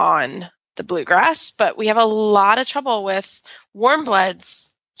time on the bluegrass, but we have a lot of trouble with warm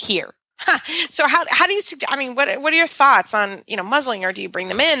bloods here. So how do you suggest? I mean, what are your thoughts on muzzling, or do you bring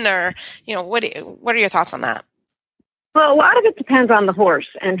them in, or what are your thoughts on that? Well, a lot of it depends on the horse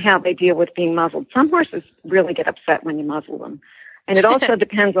and how they deal with being muzzled. Some horses really get upset when you muzzle them. And it also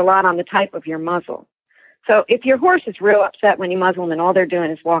depends a lot on the type of your muzzle. So if your horse is real upset when you muzzle them and all they're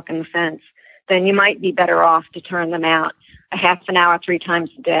doing is walking the fence, then you might be better off to turn them out a half an hour 3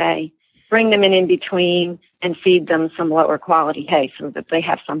 times a day, bring them in between, and feed them some lower quality hay so that they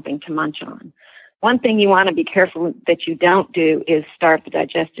have something to munch on. One thing you want to be careful that you don't do is starve the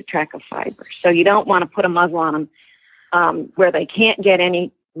digestive tract of fiber. So you don't want to put a muzzle on them where they can't get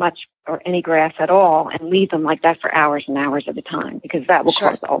any grass at all, and leave them like that for hours and hours at a time, because that will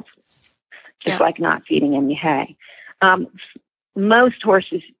cause ulcers, just like not feeding any hay. Most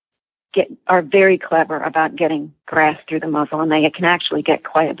horses are very clever about getting grass through the muzzle, and they can actually get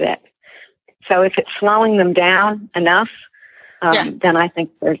quite a bit. So if it's slowing them down enough, then I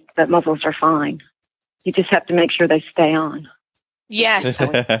think that muzzles are fine. You just have to make sure they stay on. Yes.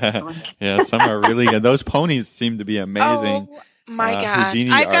 Yeah, some are really good. Those ponies seem to be amazing. Oh my God.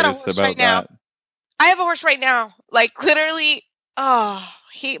 Houdini I've got a artists horse about right now. that. I have a horse right now. Like literally,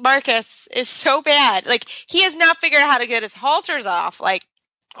 Marcus is so bad. Like he has not figured out how to get his halters off. Like,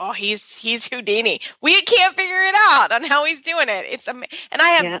 he's Houdini. We can't figure it out on how he's doing it. And I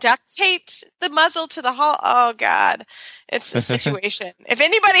have duct taped the muzzle to the halt. Oh God, it's a situation. If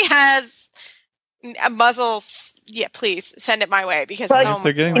anybody has a muzzle, please send it my way, because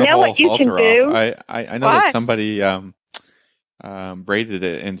they're getting the whole halter off. I know that somebody braided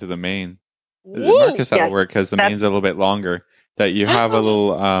it into the mane. Marcus, that'll work because the mane's a little bit longer. That you have a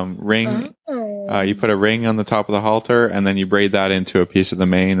little ring. You put a ring on the top of the halter, and then you braid that into a piece of the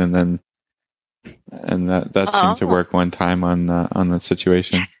mane, and that seemed to work one time on the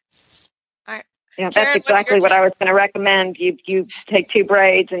situation. Yeah, that's exactly what I was going to recommend. You take 2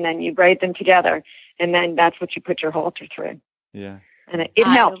 braids and then you braid them together, and then that's what you put your halter through. Yeah, and it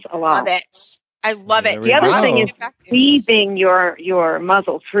helps a lot. I love it. The other thing is weaving your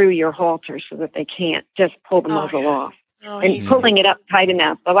muzzle through your halter so that they can't just pull the muzzle off, and pulling it up tight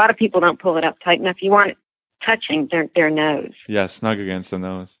enough. A lot of people don't pull it up tight enough. You want it touching their nose. Yeah, snug against the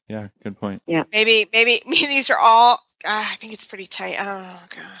nose. Yeah, good point. Yeah, maybe these are all. I think it's pretty tight. Oh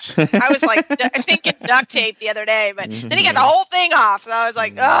gosh, I was like thinking duct tape the other day, but then he got the whole thing off, so I was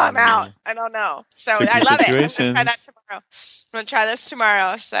like, I'm out. I don't know. So I love it. I'm gonna try that tomorrow. I'm gonna try this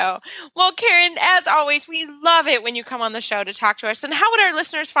tomorrow. So, well, Karen, as always, we love it when you come on the show to talk to us. And how would our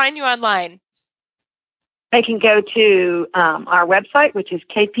listeners find you online? They can go to our website, which is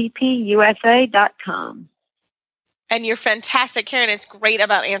kppusa.com. And you're fantastic. Karen is great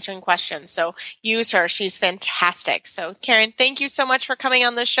about answering questions. So use her. She's fantastic. So Karen, thank you so much for coming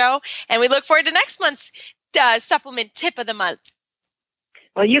on the show. And we look forward to next month's supplement tip of the month.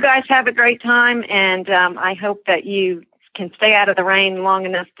 Well, you guys have a great time. And I hope that you can stay out of the rain long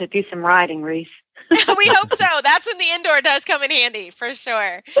enough to do some riding, Reese. We hope so. That's when the indoor does come in handy, for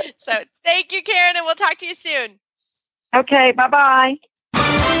sure. So thank you, Karen, and we'll talk to you soon. Okay, bye-bye.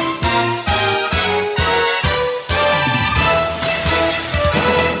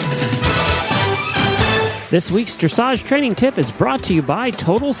 This week's dressage training tip is brought to you by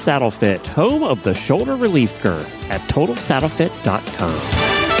Total Saddle Fit, home of the shoulder relief girth at TotalSaddleFit.com.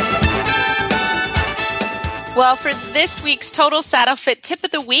 Well, for this week's Total Saddle Fit Tip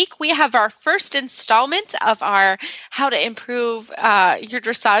of the Week, we have our first installment of our How to Improve Your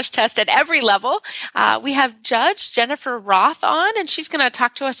Dressage Test at Every Level. We have Judge Jennifer Roth on, and she's going to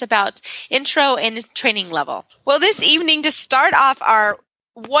talk to us about intro and training level. Well, this evening, to start off our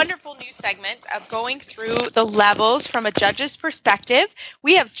wonderful new segment of going through the levels from a judge's perspective,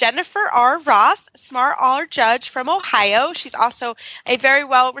 we have Jennifer R. Roth, Smart R Judge from Ohio. She's also a very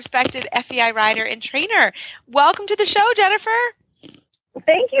well-respected FEI rider and trainer. Welcome to the show, Jennifer.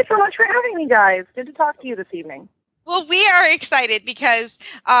 Thank you so much for having me, guys. Good to talk to you this evening. Well, we are excited because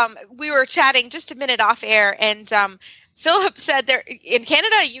we were chatting just a minute off air, and Philip said there in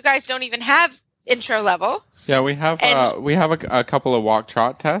Canada, you guys don't even have intro level. Yeah, we have a couple of walk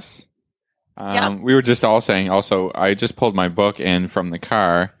trot tests. We were just all saying. Also, I just pulled my book in from the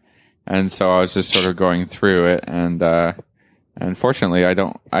car, and so I was just sort of going through it. And unfortunately, I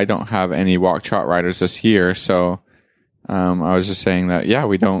don't have any walk trot riders this year. So I was just saying that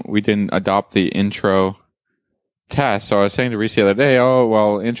we didn't adopt the intro test. So I was saying to Reese the other day, oh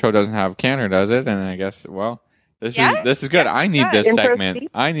well, intro doesn't have canter, does it? And I guess this is good. I need this segment.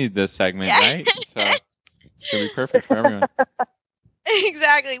 I need this segment, right? So it's gonna be perfect for everyone.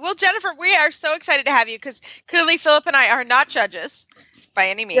 Exactly. Well, Jennifer, we are so excited to have you because clearly Philip and I are not judges by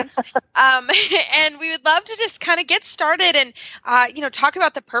any means. And we would love to just kind of get started and, talk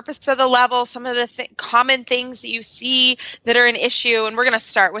about the purpose of the level, some of the common things that you see that are an issue. And we're going to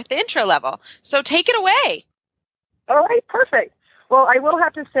start with the intro level. So take it away. All right, perfect. Well, I will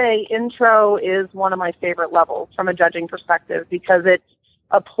have to say intro is one of my favorite levels from a judging perspective because it's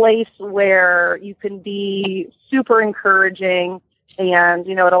a place where you can be super encouraging. And,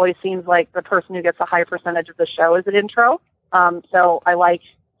 it always seems like the person who gets a high percentage of the show is an intro. So I like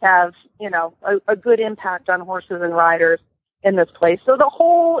to have, a good impact on horses and riders in this place. So the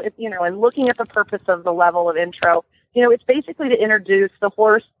whole, and looking at the purpose of the level of intro, it's basically to introduce the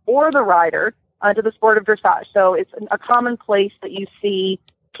horse or the rider to the sport of dressage. So it's a common place that you see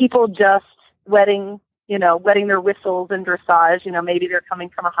people just wetting their whistles in dressage. Maybe they're coming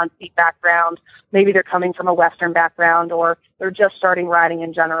from a hunt seat background, maybe they're coming from a Western background, or they're just starting riding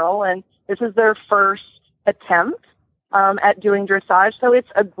in general. And this is their first attempt at doing dressage. So it's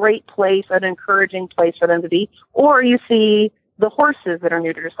a great place, an encouraging place for them to be. Or you see the horses that are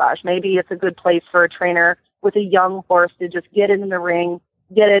new to dressage. Maybe it's a good place for a trainer with a young horse to just get in the ring,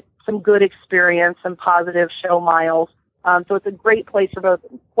 get it some good experience, some positive show miles. So it's a great place for both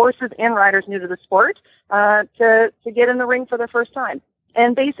horses and riders new to the sport to get in the ring for the first time.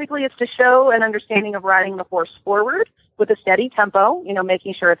 And basically it's to show an understanding of riding the horse forward with a steady tempo,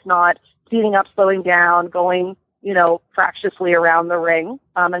 making sure it's not speeding up, slowing down, going, fractiously around the ring,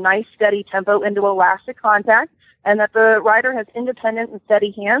 a nice steady tempo into elastic contact, and that the rider has independent and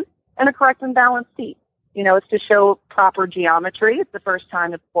steady hands and a correct and balanced seat. It's to show proper geometry. It's the first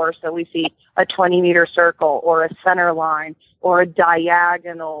time, of course, that we see a 20-meter circle or a center line or a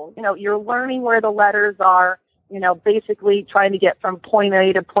diagonal. You're learning where the letters are, basically trying to get from point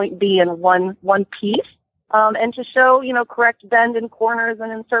A to point B in one piece, and to show, correct bend in corners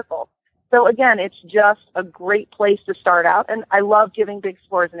and in circles. So again, it's just a great place to start out. And I love giving big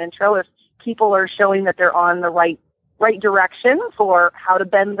scores an intro if people are showing that they're on the right direction for how to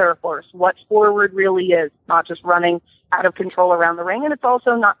bend their horse, what forward really is, not just running out of control around the ring. And it's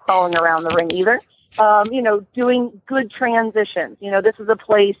also not crawling around the ring either. Doing good transitions. This is a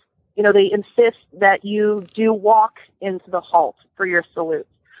place, they insist that you do walk into the halt for your salutes.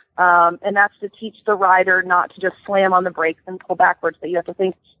 And that's to teach the rider not to just slam on the brakes and pull backwards, but you have to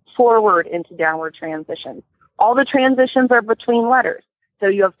think forward into downward transitions. All the transitions are between letters. So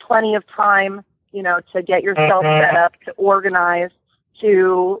you have plenty of time, to get yourself set up, to organize,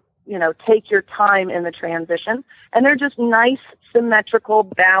 to, take your time in the transition. And they're just nice, symmetrical,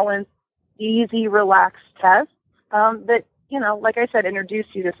 balanced, easy, relaxed tests that, like I said, introduce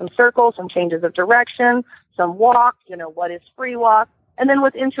you to some circles, some changes of direction, some walk, what is free walk. And then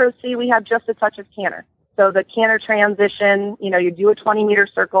with Intro C, we have just a touch of canter. So the canter transition, you do a 20-meter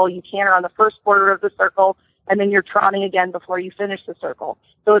circle, you canter on the first quarter of the circle, and then you're trotting again before you finish the circle.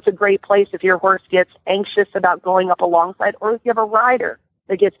 So it's a great place if your horse gets anxious about going up alongside, or if you have a rider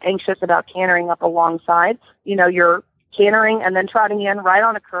that gets anxious about cantering up alongside. You're cantering and then trotting in right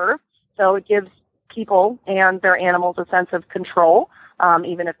on a curve. So it gives people and their animals a sense of control,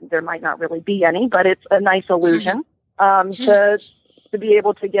 even if there might not really be any, but it's a nice illusion to be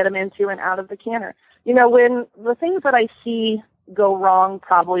able to get them into and out of the canter. When the things that I see go wrong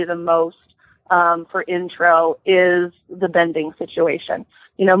probably the most for intro is the bending situation.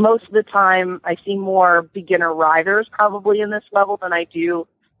 Most of the time I see more beginner riders probably in this level than I do,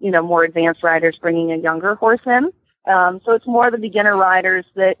 more advanced riders bringing a younger horse in. So it's more the beginner riders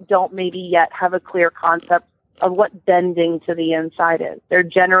that don't maybe yet have a clear concept of what bending to the inside is. They're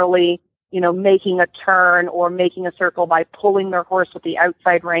generally, making a turn or making a circle by pulling their horse with the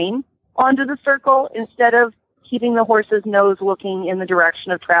outside rein onto the circle instead of keeping the horse's nose looking in the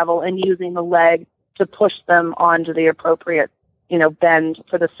direction of travel and using the leg to push them onto the appropriate, bend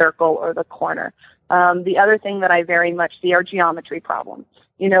for the circle or the corner. The other thing that I very much see are geometry problems.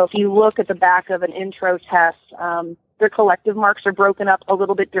 If you look at the back of an intro test, their collective marks are broken up a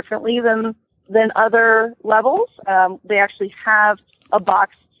little bit differently than other levels. They actually have a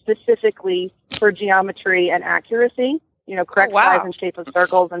box specifically for geometry and accuracy, correct size and shape of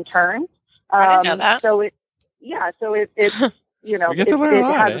circles and turns. I didn't know that. So it's you know, We get to learn a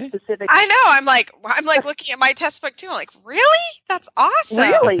lot, has a specific. I know. I'm like looking at my test book too. I'm like, really? That's awesome.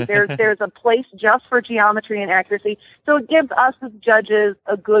 Really, there's a place just for geometry and accuracy. So it gives us as judges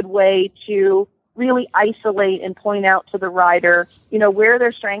a good way to really isolate and point out to the rider, you know, where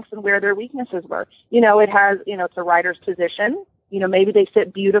their strengths and where their weaknesses were. You know, it has, you know, it's a rider's position. You know, maybe they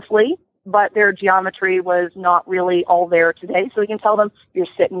sit beautifully, but their geometry was not really all there today. So we can tell them, you're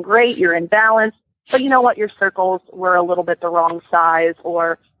sitting great, you're in balance, but you know what, your circles were a little bit the wrong size,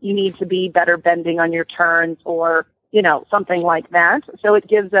 or you need to be better bending on your turns, or, you know, something like that. So it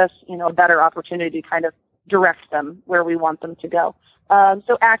gives us, you know, a better opportunity to kind of direct them where we want them to go.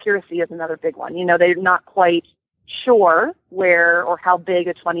 So accuracy is another big one. You know, they're not quite sure where or how big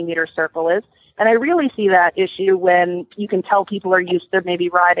a 20-meter circle is. And I really see that issue when you can tell people are used to maybe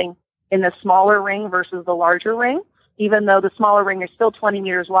riding in the smaller ring versus the larger ring. Even though the smaller ring is still 20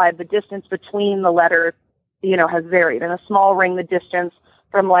 meters wide, the distance between the letters, you know, has varied. In a small ring, the distance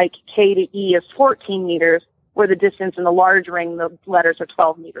from like K to E is 14 meters, where the distance in the large ring, the letters are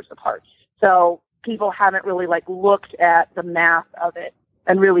 12 meters apart. So people haven't really like looked at the math of it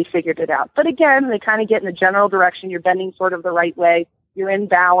and really figured it out. But again, they kind of get in the general direction. You're bending sort of the right way. You're in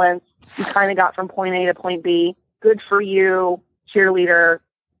balance. You kind of got from point A to point B. Good for you, cheerleader.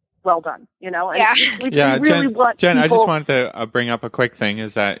 Well done. You know? And yeah. we really Jen, people... I just wanted to bring up a quick thing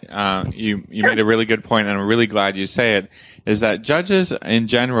is that you made a really good point, and I'm really glad you say it, is that judges in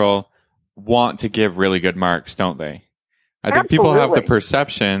general want to give really good marks, don't they? I think people have the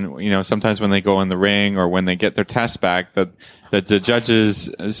perception, you know, sometimes when they go in the ring or when they get their test back, that the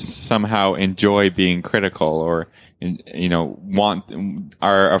judges somehow enjoy being critical or, you know,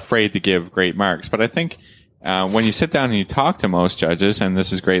 are afraid to give great marks. But I think when you sit down and you talk to most judges, and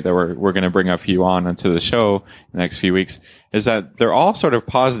this is great that we're going to bring a few onto the show in the next few weeks, is that they're all sort of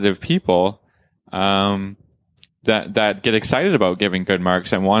positive people that get excited about giving good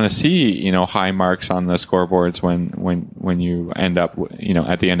marks and want to see, you know, high marks on the scoreboards when you end up, you know,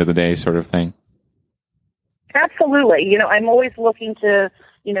 at the end of the day sort of thing. Absolutely. You know, I'm always looking to,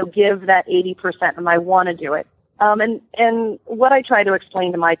 you know, give that 80%, and I want to do it. And what I try to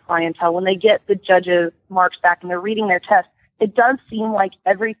explain to my clientele when they get the judges' marks back and they're reading their test, it does seem like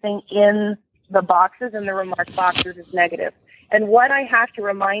everything in the boxes, in the remark boxes, is negative. And what I have to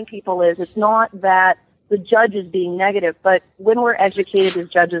remind people is it's not that the judge is being negative, but when we're educated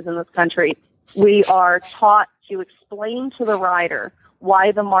as judges in this country, we are taught to explain to the rider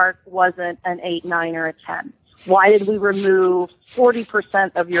why the mark wasn't an 8, 9, or a 10. Why did we remove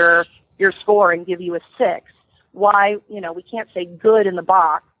 40% of your score and give you a 6? Why, you know, we can't say good in the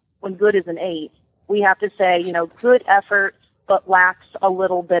box when good is an 8. We have to say, you know, good effort, but lacks a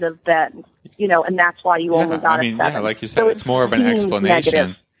little bit of bend, you know, and that's why you only got a 7. Yeah, like you said, so it's more of an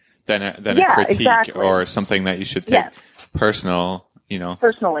explanation than a critique exactly. Or something that you should take personal, you know.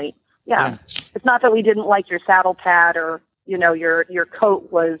 Personally, yeah. It's not that we didn't like your saddle pad or, you know, your coat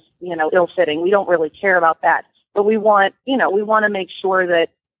was, you know, ill-fitting. We don't really care about that. But we want, you know, we want to make sure that,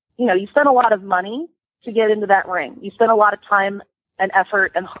 you know, you spent a lot of money to get into that ring. You spent a lot of time and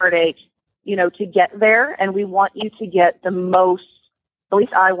effort and heartache, you know, to get there. And we want you to get the most, at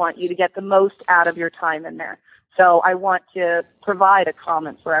least I want you to get the most out of your time in there. So I want to provide a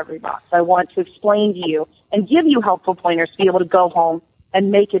comment for every box. I want to explain to you and give you helpful pointers to be able to go home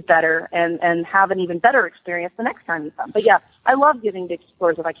and make it better and have an even better experience the next time you come. But yeah, I love giving big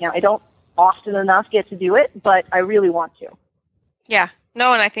scores if I can. I don't often enough get to do it, but I really want to. Yeah.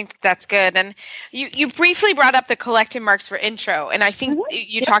 No, and I think that's good. And you briefly brought up the collective marks for intro, and I think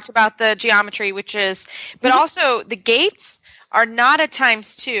you talked about the geometry, which is, but also the gates are not a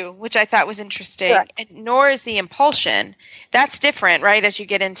 ×2, which I thought was interesting, and nor is the impulsion. That's different, right? As you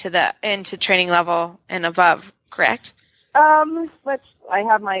get into training level and above, correct? I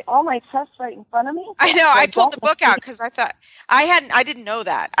have all my tests right in front of me. I know. I pulled the book out because I thought I didn't know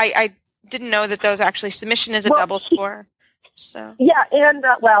that. I didn't know that those actually submission is a double score. So yeah, and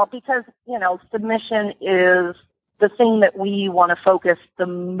because you know, submission is the thing that we want to focus the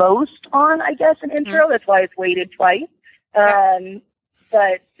most on, I guess, in intro. That's why it's weighted twice.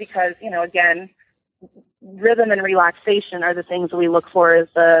 But because, you know, again, rhythm and relaxation are the things that we look for as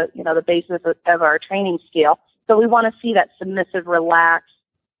the basis of our training scale. So we want to see that submissive, relaxed,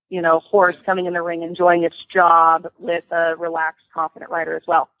 you know, horse coming in the ring, enjoying its job with a relaxed, confident rider as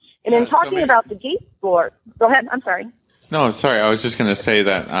well. And in talking about the gate score, go ahead. I'm sorry. No, sorry. I was just going to say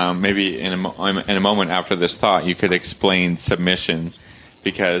that maybe in a moment after this thought, you could explain submission,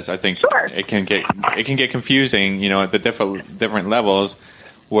 because I think it can get confusing, you know, at the different levels.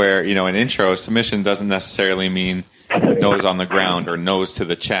 Where, you know, in intro, submission doesn't necessarily mean nose on the ground or nose to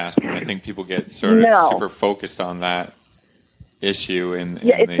the chest. And I think people get sort of super focused on that issue in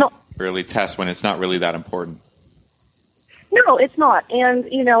the early test when it's not really that important. No, it's not. And,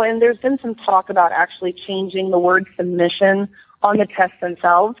 and there's been some talk about actually changing the word submission on the tests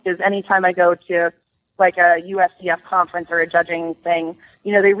themselves, because anytime I go to like a USDF conference or a judging thing,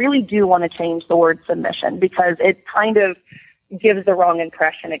 they really do want to change the word submission because it kind of gives the wrong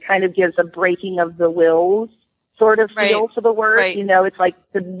impression. It kind of gives a breaking of the wills sort of feel to the word. Right. It's like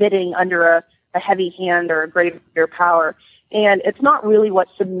submitting under a heavy hand or a greater power. And it's not really what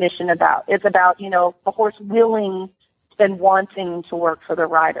submission about. It's about, the horse willing and wanting to work for the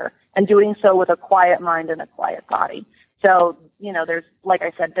rider and doing so with a quiet mind and a quiet body. So, there's, like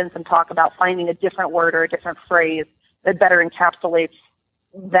I said, been some talk about finding a different word or a different phrase that better encapsulates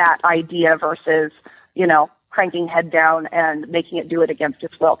that idea versus, cranking head down and making it do it against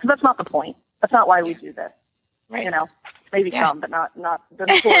its will. Because that's not the point. That's not why we do this. Right. Maybe some, but not the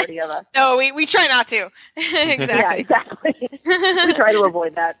majority of us. No, we try not to. Exactly. Yeah, exactly. We try to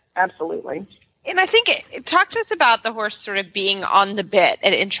avoid that. Absolutely. And I think talk to us about the horse sort of being on the bit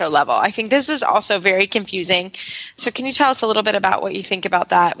at intro level. I think this is also very confusing. So can you tell us a little bit about what you think about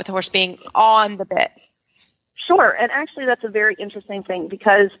that with the horse being on the bit? Sure. And actually that's a very interesting thing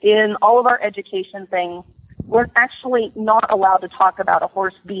because in all of our education things, we're actually not allowed to talk about a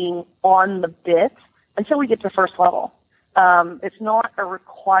horse being on the bit until we get to first level. It's not a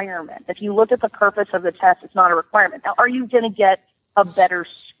requirement. If you look at the purpose of the test, it's not a requirement. Now, are you going to get a better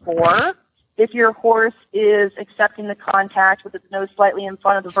score if your horse is accepting the contact with its nose slightly in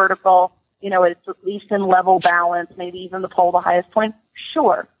front of the vertical, it's at least in level balance, maybe even the pole the highest point?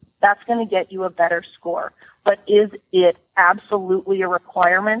 Sure, that's going to get you a better score. But is it absolutely a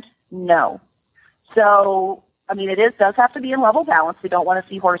requirement? No. So, it does have to be in level balance. We don't want to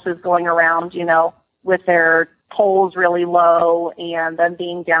see horses going around, with their poles really low and then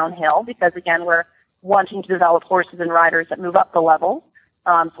being downhill because, again, we're wanting to develop horses and riders that move up the level.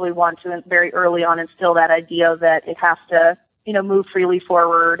 So we want to very early on instill that idea that it has to, move freely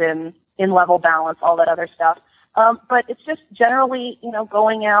forward and in level balance, all that other stuff. But it's just generally,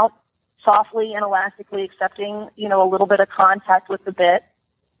 going out softly and elastically accepting, a little bit of contact with the bit.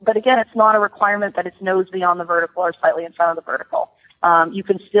 But again, it's not a requirement that its nose be on the vertical or slightly in front of the vertical. You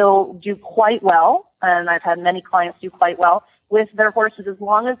can still do quite well, and I've had many clients do quite well with their horses as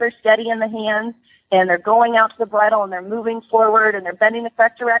long as they're steady in the hands and they're going out to the bridle and they're moving forward and they're bending the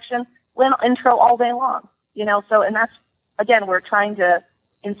correct direction. Win intro all day long, So, and that's, again, we're trying to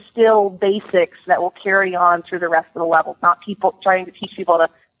instill basics that will carry on through the rest of the levels, not people trying to teach people to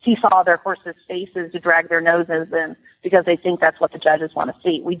seesaw their horses' faces to drag their noses in because they think that's what the judges want to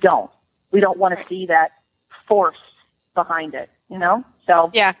see. We don't. We don't want to see that force behind it,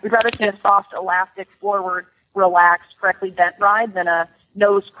 So we'd rather see a soft, elastic, forward, relaxed, correctly bent ride than a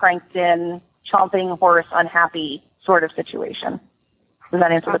nose cranked in, chomping horse, unhappy sort of situation. Does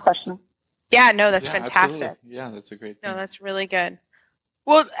that answer the question? Yeah, no, that's fantastic. Absolutely. Yeah, that's a great thing. No, that's really good.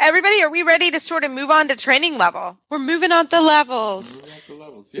 Well, everybody, are we ready to sort of move on to training level? We're moving on to levels.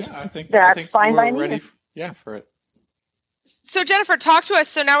 Yeah, I think fine we're ready for it. So Jennifer, talk to us.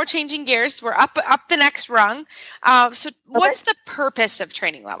 So now we're changing gears. We're up the next rung. What's the purpose of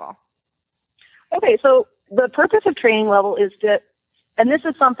training level? Okay, so the purpose of training level is to, and this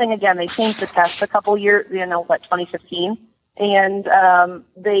is something, again, they changed the test a couple years, 2015, and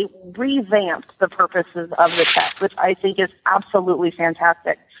they revamped the purposes of the test, which I think is absolutely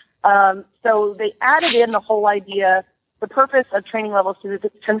fantastic. So they added in the whole idea, the purpose of training levels is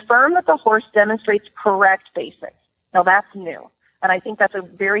to confirm that the horse demonstrates correct basics. Now, that's new, and I think that's a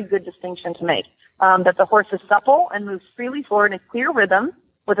very good distinction to make, that the horse is supple and moves freely forward in a clear rhythm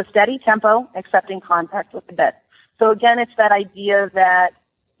with a steady tempo, accepting contact with the bit. So, again, it's that idea that,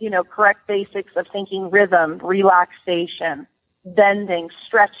 correct basics of thinking rhythm, relaxation, bending,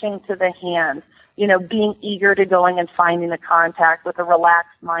 stretching to the hand, being eager to going and finding the contact with a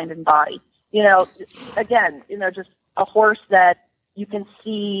relaxed mind and body. Again, just a horse that you can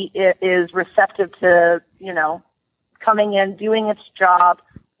see it is receptive to, coming in, doing its job,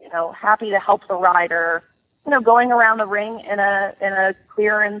 happy to help the rider, going around the ring in a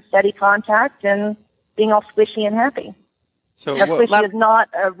clear and steady contact and being all squishy and happy. So squishy is not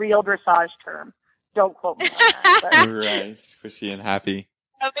a real dressage term. Don't quote me on that. Right, squishy and happy.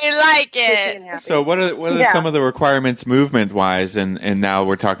 We like it. So what are some of the requirements movement-wise, and now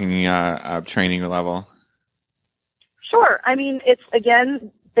we're talking training level? Sure. It's,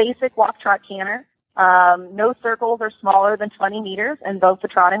 again, basic walk, trot, canter. No circles are smaller than 20 meters in both the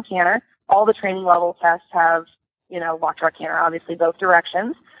trot and canter. All the training level tests have, walk, trot, canter, obviously both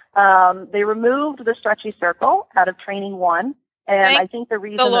directions. They removed the stretchy circle out of training 1. And I think the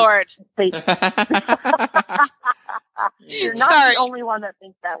reason the Lord. You're not the only one that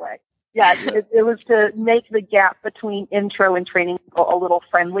thinks that way. Yeah, it was to make the gap between intro and training a little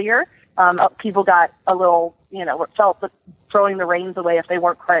friendlier. People got a little, felt that throwing the reins away if they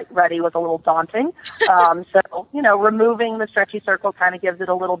weren't quite ready was a little daunting. So, removing the stretchy circle kind of gives it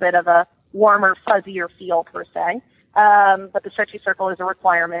a little bit of a warmer, fuzzier feel per se. But the stretchy circle is a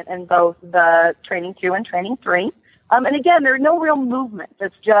requirement in both the training 2 and training 3. And again, there are no real movements.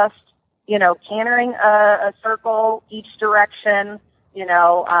 It's just, cantering a circle each direction.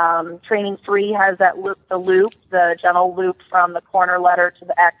 Training 3 has that the gentle loop from the corner letter to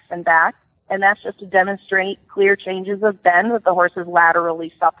the X and back. And that's just to demonstrate clear changes of bend with the horse is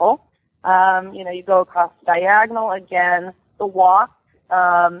laterally supple. You go across diagonal. Again, the walk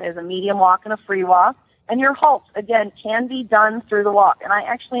is a medium walk and a free walk. And your halts, again, can be done through the walk. And I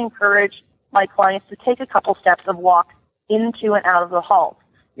actually encourage my clients to take a couple steps of walk into and out of the halt.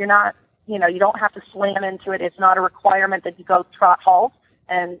 You're not, you don't have to slam into it. It's not a requirement that you go trot, halt,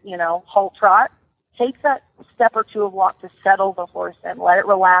 and, halt, trot. Take that step or two of walk to settle the horse and let it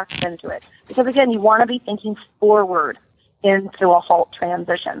relax into it. Because, again, you want to be thinking forward into a halt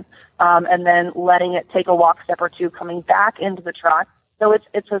transition, and then letting it take a walk step or two, coming back into the trot. So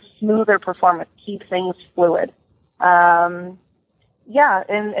it's a smoother performance, keep things fluid. Yeah,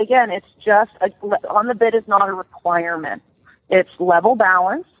 and again, it's just on the bit is not a requirement. It's level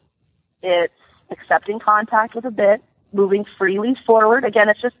balance. It's accepting contact with a bit, moving freely forward. Again,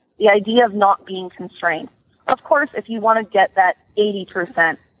 it's just the idea of not being constrained. Of course, if you want to get that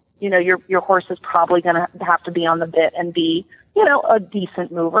 80%, your horse is probably going to have to be on the bit and be, a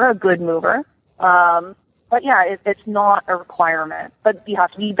decent mover, a good mover. But yeah, it's not a requirement. But you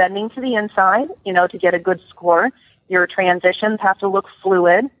have to be bending to the inside, to get a good score. Your transitions have to look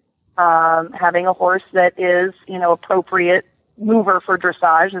fluid. Having a horse that is, appropriate mover for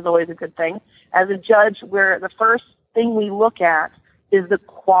dressage is always a good thing. As a judge, the first thing we look at is the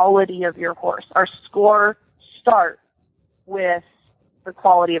quality of your horse. Our score starts with the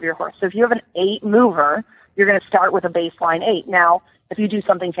quality of your horse. So if you have an 8 mover, you're going to start with a baseline 8. Now, if you do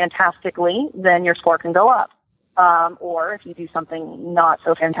something fantastically, then your score can go up. Or if you do something not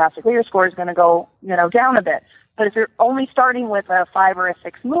so fantastically, your score is going to go, down a bit. But if you're only starting with a 5 or a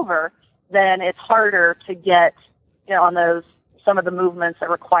 6 mover, then it's harder to get, on some of the movements that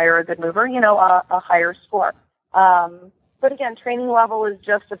require a good mover, a higher score. But again, training level is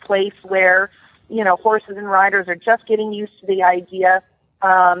just a place where, horses and riders are just getting used to the idea.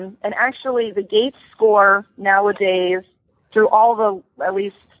 And actually, the gate score nowadays, through all the, at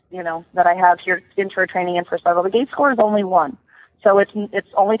least, that I have here, intro training and first level, the gate score is only 1. So it's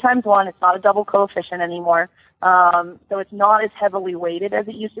only times 1. It's not a double coefficient anymore. So it's not as heavily weighted as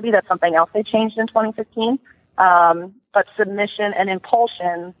it used to be. That's something else they changed in 2015. But submission and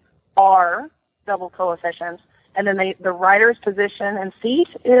impulsion are double coefficients. And then the rider's position and seat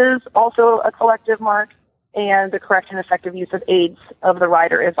is also a collective mark. And the correct and effective use of aids of the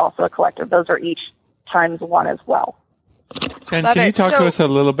rider is also a collective. Those are each times 1 as well. Jen, can you talk to us a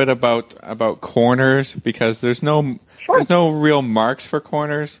little bit about corners? Because there's no real marks for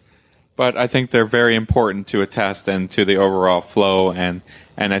corners, but I think they're very important to a test and to the overall flow. And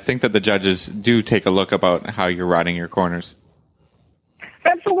I think that the judges do take a look about how you're riding your corners.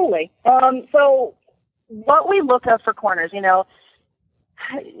 Absolutely. So what we look at for corners,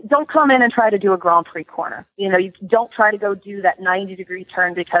 don't come in and try to do a Grand Prix corner. You don't try to go do that 90-degree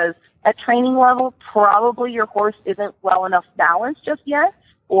turn, because at training level, probably your horse isn't well enough balanced just yet,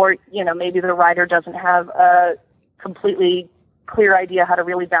 or, maybe the rider doesn't have a completely clear idea how to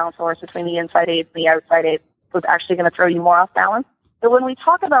really balance the horse between the inside aids and the outside aids. So it's actually going to throw you more off balance. So when we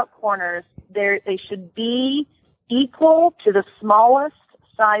talk about corners, they should be equal to the smallest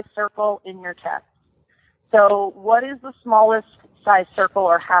size circle in your test. So what is the smallest size circle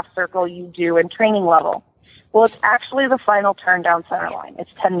or half circle you do in training level? Well, it's actually the final turn down center line.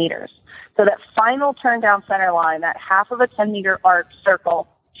 It's 10 meters. So that final turn down center line, that half of a 10-meter arc circle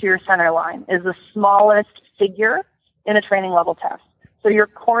to your center line, is the smallest figure in a training level test. So your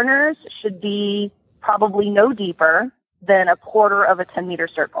corners should be probably no deeper than a quarter of a 10-meter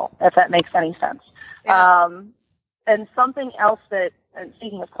circle, if that makes any sense. Yeah. And something else and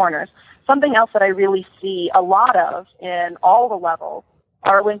speaking of corners, something else that I really see a lot of in all the levels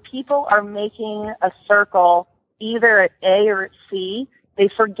are when people are making a circle either at A or at C, they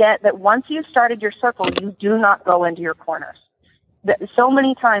forget that once you've started your circle, you do not go into your corners. So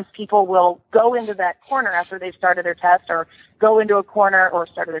many times people will go into that corner after they've started their test, or go into a corner or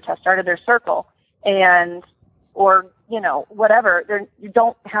started their circle, or whatever. You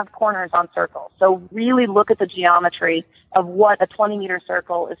don't have corners on circles. So really look at the geometry of what a 20-meter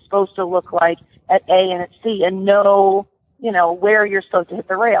circle is supposed to look like at A and at C, and know, where you're supposed to hit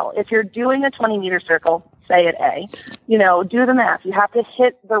the rail. If you're doing a 20-meter circle, say at A, do the math. You have to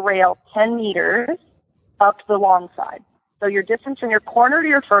hit the rail 10 meters up the long side. So your distance from your corner to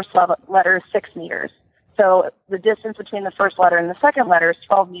your first letter is 6 meters. So the distance between the first letter and the second letter is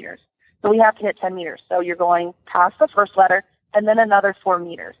 12 meters. So we have to hit 10 meters. So you're going past the first letter and then another 4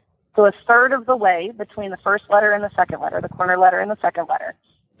 meters. So a third of the way between the first letter and the second letter, the corner letter and the second letter,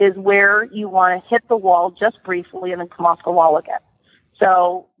 is where you want to hit the wall just briefly and then come off the wall again.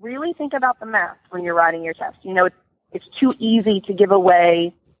 So really think about the math when you're writing your test. It's too easy to give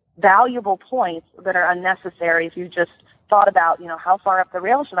away valuable points that are unnecessary if you just thought about, how far up the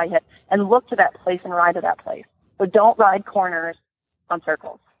rail should I hit, and look to that place and ride to that place. So don't ride corners on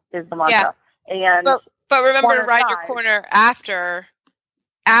circles is the mantra. Yeah. And but remember to ride your corner after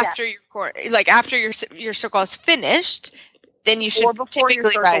your corner, like after your circle is finished. Then you should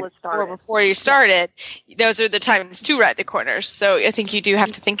typically ride, or before you started. Yeah. Those are the times to ride the corners. So I think you do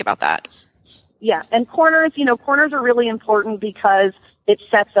have to think about that. Yeah, and corners are really important because it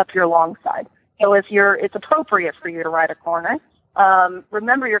sets up your long side. So it's appropriate for you to ride a corner.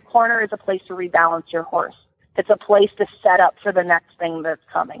 Remember, your corner is a place to rebalance your horse. It's a place to set up for the next thing that's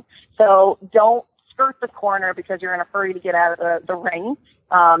coming. So don't skirt the corner because you're in a hurry to get out of the ring,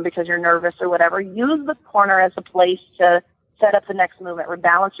 because you're nervous or whatever. Use the corner as a place to set up the next movement,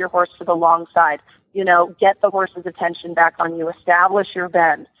 rebalance your horse to the long side, get the horse's attention back on you, establish your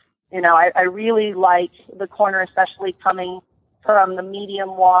bend. I really like the corner, especially coming from the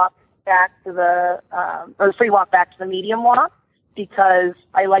medium walk back to or the free walk back to the medium walk, because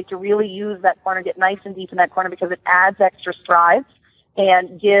I like to really use that corner, get nice and deep in that corner, because it adds extra strides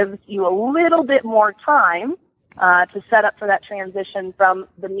and gives you a little bit more time to set up for that transition from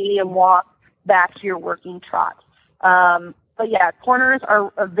the medium walk back to your working trot. But yeah, corners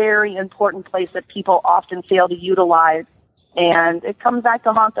are a very important place that people often fail to utilize, and it comes back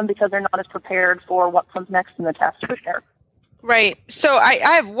to haunt them because they're not as prepared for what comes next in the test, for sure. Right. So I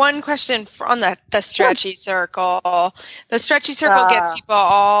have one question on the stretchy circle. The stretchy circle gets people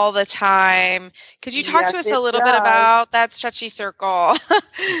all the time. Could you talk to us a little bit about that stretchy circle?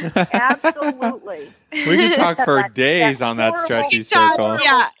 Absolutely. We could talk for days on that stretchy circle.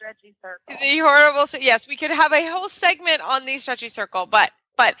 Yeah. The horrible. Yes, we could have a whole segment on the stretchy circle, but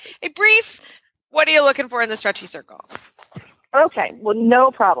a brief, what are you looking for in the stretchy circle? Okay, well, no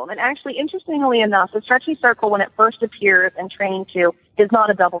problem. And actually, interestingly enough, the stretchy circle, when it first appears in Training 2, is not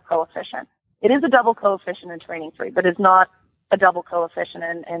a double coefficient. It is a double coefficient in Training 3, but it's not a double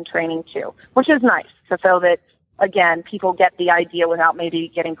coefficient in Training 2, which is nice, so that, again, people get the idea without maybe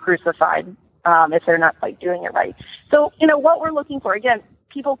getting crucified if they're not quite doing it right. So, what we're looking for, again,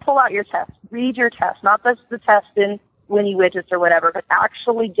 people pull out your test, read your test, not just the test in Winnie Widgets or whatever, but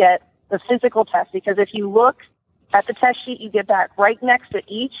actually get the physical test, because if you look at the test sheet you get back, right next to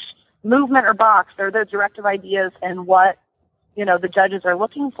each movement or box, there are the directive ideas and what, the judges are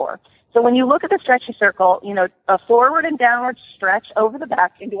looking for. So when you look at the stretchy circle, a forward and downward stretch over the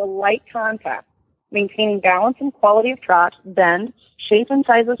back into a light contact, maintaining balance and quality of trot, bend, shape and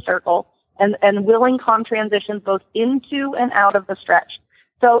size of circle, and willing calm transitions both into and out of the stretch.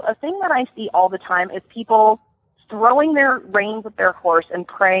 So a thing that I see all the time is people throwing their reins at their horse and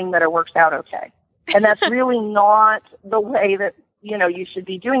praying that it works out okay. And that's really not the way that, you should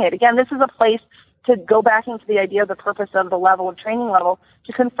be doing it. Again, this is a place to go back into the idea of the purpose of the level of training level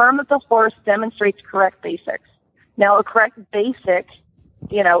to confirm that the horse demonstrates correct basics. Now, a correct basic,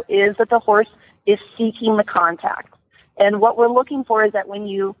 is that the horse is seeking the contact. And what we're looking for is that when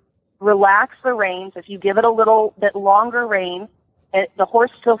you relax the reins, if you give it a little bit longer rein, the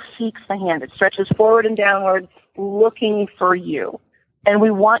horse still seeks the hand. It stretches forward and downward looking for you. And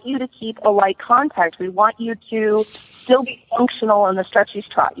we want you to keep a light contact. We want you to still be functional in the stretchy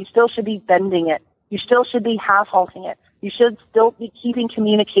trot. You still should be bending it. You still should be half halting it. You should still be keeping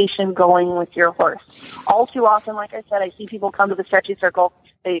communication going with your horse. All too often, like I said, I see people come to the stretchy circle.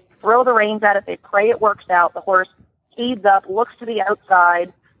 They throw the reins at it. They pray it works out. The horse speeds up, looks to the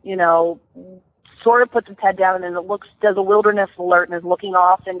outside, sort of puts its head down, and then does a wilderness alert and is looking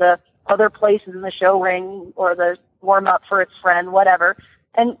off into other places in the show ring or the warm up for its friend, whatever.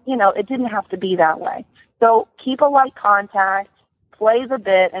 And, it didn't have to be that way. So keep a light contact, play the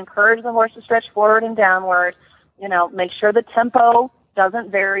bit, encourage the horse to stretch forward and downward, make sure the tempo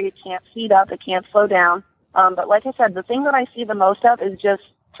doesn't vary. It can't speed up. It can't slow down. But like I said, the thing that I see the most of is just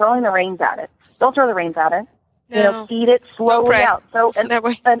throwing the reins at it. Don't throw the reins at it. No. Feed it slowly out. So,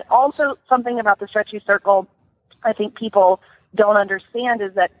 and also something about the stretchy circle I think people don't understand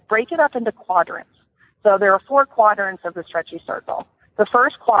is that break it up into quadrants. So there are 4 quadrants of the stretchy circle. The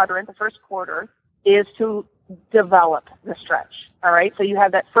first quadrant, the first quarter, is to develop the stretch. All right. So you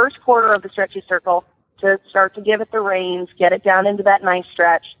have that first quarter of the stretchy circle to start to give it the reins, get it down into that nice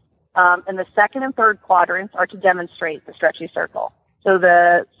stretch. And the second and third quadrants are to demonstrate the stretchy circle. So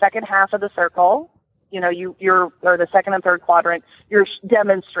the second half of the circle, or the second and third quadrant, you're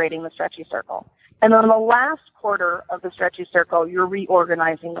demonstrating the stretchy circle. And then the last quarter of the stretchy circle, you're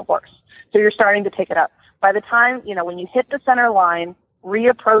reorganizing the horse. So you're starting to pick it up. By the time, when you hit the center line,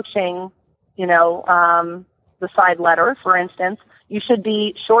 reapproaching, the side letter, for instance, you should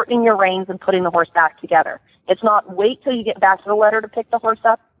be shortening your reins and putting the horse back together. It's not wait till you get back to the letter to pick the horse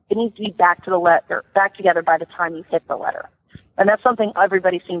up. It needs to be back together by the time you hit the letter. And that's something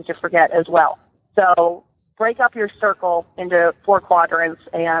everybody seems to forget as well. So break up your circle into 4 quadrants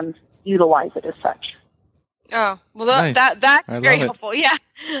and utilize it as such. Oh, well, Nice. that's I very love it. helpful. Yeah,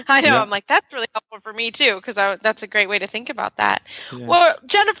 I know. Yeah. I'm like, that's really helpful for me, too, because that's a great way to think about that. Yeah. Well,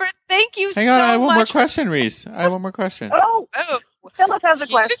 Jennifer, thank you Hang so on, I have one more much. question, Reese. I have one more question. Oh, Oh, Phyllis has a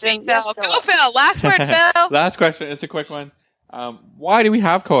excuse question. me, Yes, Phil. Go, Phyllis. Phil. Last word, Phil. Last question. It's a quick one. Why do we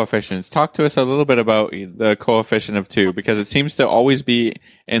have coefficients? Talk to us a little bit about the coefficient of 2, because it seems to always be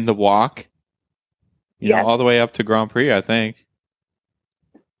in the walk, Yes. all the way up to Grand Prix, I think.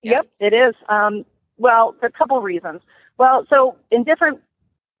 Yep, it is. Well, there are a couple of reasons. Well, so in different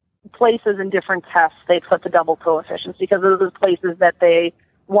places in different tests, they put the double coefficients because those are the places that they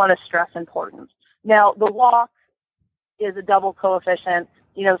want to stress importance. Now, the walk is a double coefficient.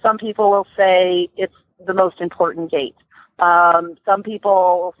 Some people will say it's the most important gait. Some people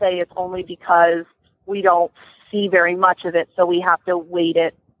will say it's only because we don't see very much of it, so we have to weight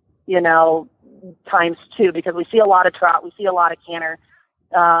it, times 2, because we see a lot of trot, we see a lot of canter.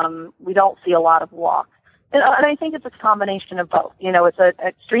 We don't see a lot of walk. And I think it's a combination of both. It's an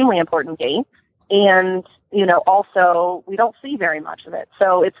extremely important gait. And, also we don't see very much of it.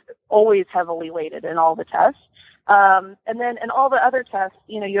 So it's always heavily weighted in all the tests. And then in all the other tests,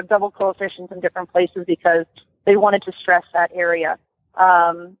 you have double coefficients in different places because they wanted to stress that area.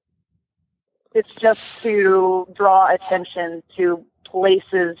 It's just to draw attention to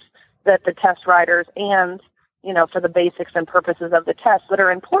places that the test riders and, for the basics and purposes of the test that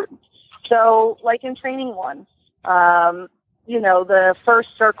are important. So, like in training 1, the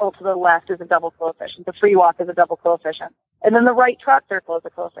first circle to the left is a double coefficient. The free walk is a double coefficient. And then the right trot circle is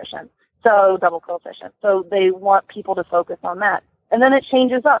a coefficient. So, double coefficient. So, they want people to focus on that. And then it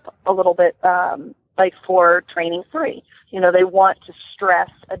changes up a little bit, like for training 3. They want to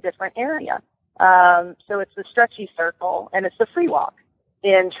stress a different area. So, it's the stretchy circle and it's the free walk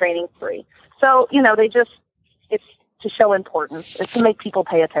in training 3. So, it's to show importance. It's to make people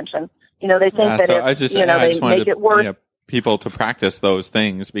pay attention. They think that so if, I they just wanted make it worth. people to practice those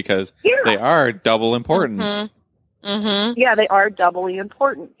things because Yeah. they are double important. Mm-hmm. Mm-hmm. Yeah, they are doubly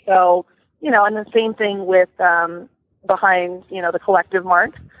important. So, and the same thing with behind, the collective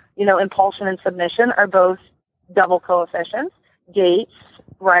mark, impulsion and submission are both double coefficients. Gaits,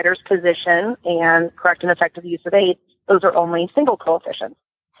 rider's position, and correct and effective use of aid, those are only single coefficients.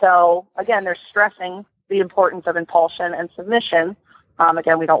 So, again, they're stressing the importance of impulsion and submission.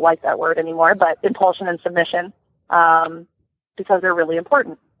 Again, we don't like that word anymore, but impulsion and submission, because they're really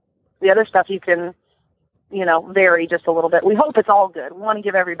important. The other stuff you can, vary just a little bit. We hope it's all good. We want to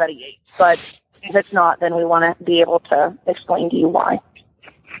give everybody 8, but if it's not, then we want to be able to explain to you why.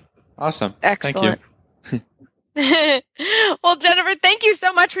 Awesome. Excellent. Thank you. Well, Jennifer, thank you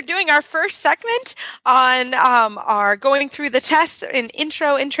so much for doing our first segment on our going through the tests and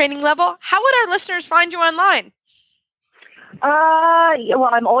intro and training level. How would our listeners find you online? Well,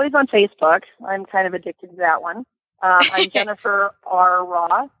 I'm always on Facebook. I'm kind of addicted to that one. I'm Jennifer R.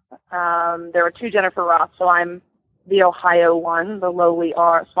 Roth. There are 2 Jennifer Roths, so I'm the Ohio one, the lowly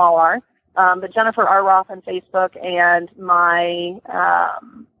R, small r. But Jennifer R. Roth on Facebook, and my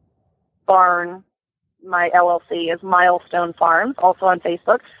barn, my LLC is Milestone Farms, also on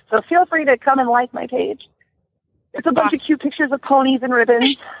Facebook. So feel free to come and like my page. It's a bunch of cute pictures of ponies and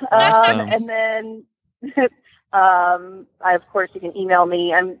ribbons. Awesome. And then, of course, you can email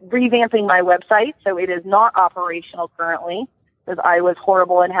me. I'm revamping my website, so it is not operational currently because I was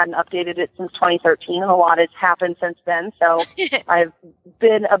horrible and hadn't updated it since 2013, and a lot has happened since then. So I've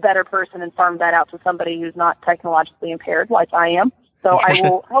been a better person and farmed that out to somebody who's not technologically impaired like I am. So I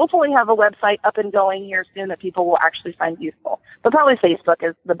will hopefully have a website up and going here soon that people will actually find useful. But probably Facebook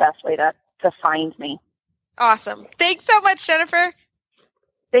is the best way to find me. Awesome. Thanks so much, Jennifer.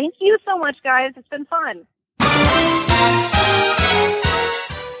 Thank you so much, guys. It's been fun.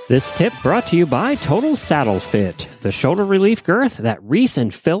 This tip brought to you by Total Saddle Fit, the shoulder relief girth that Reese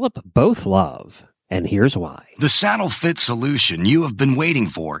and Philip both love. And here's why. The saddle fit solution you have been waiting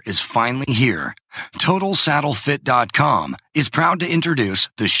for is finally here. TotalSaddleFit.com is proud to introduce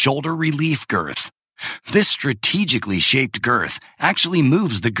the shoulder relief girth. This strategically shaped girth actually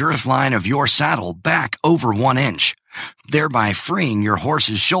moves the girth line of your saddle back over 1 inch, thereby freeing your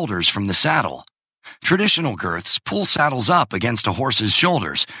horse's shoulders from the saddle. Traditional girths pull saddles up against a horse's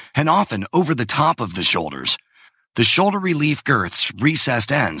shoulders and often over the top of the shoulders. The shoulder relief girth's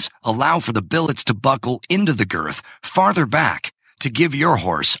recessed ends allow for the billets to buckle into the girth farther back to give your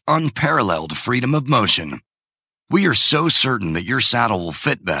horse unparalleled freedom of motion. We are so certain that your saddle will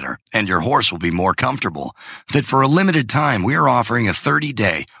fit better and your horse will be more comfortable that for a limited time we are offering a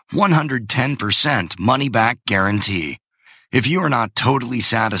 30-day, 110% money-back guarantee. If you are not totally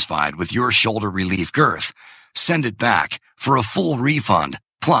satisfied with your shoulder relief girth, send it back for a full refund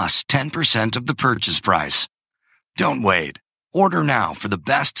plus 10% of the purchase price. Don't wait. Order now for the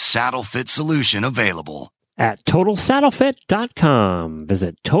best saddle fit solution available. At TotalSaddleFit.com.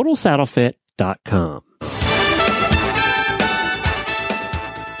 Visit TotalSaddleFit.com.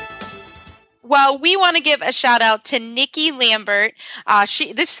 Well, we want to give a shout out to Nikki Lambert.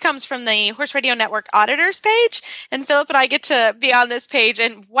 This comes from the Horse Radio Network auditors page, and Philip and I get to be on this page.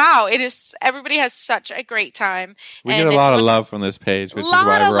 And wow, everybody has such a great time. We get a lot of love from this page, which is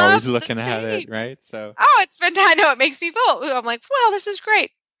why we're always looking at it, right? So, I know it makes me feel. I'm like, wow, this is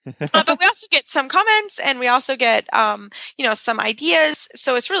great. But we also get some comments, and we also get, some ideas.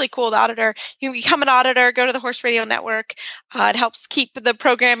 So it's really cool. The auditor, you can become an auditor, go to the Horse Radio Network. It helps keep the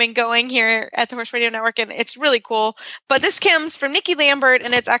programming going here at the Horse Radio Network, and it's really cool. But this comes from Nikki Lambert,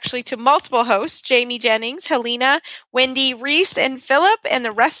 and it's actually to multiple hosts: Jamie Jennings, Helena, Wendy, Reese, and Philip, and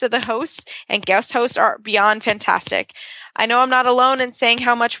the rest of the hosts and guest hosts are beyond fantastic. I know I'm not alone in saying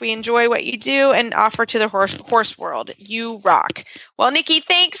how much we enjoy what you do and offer to the horse world. You rock. Well, Nikki,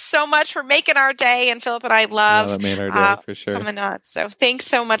 thanks so much for making our day. And Philip and I love that made our day for sure. Coming on. So thanks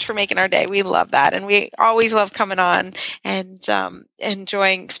so much for making our day. We love that. And we always love coming on and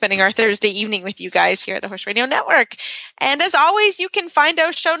enjoying spending our Thursday evening with you guys here at the Horse Radio Network. And as always, you can find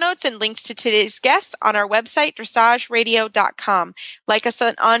those show notes and links to today's guests on our website, dressageradio.com. Like us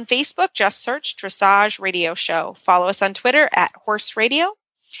on Facebook, just search Dressage Radio Show. Follow us on Twitter at Horse Radio.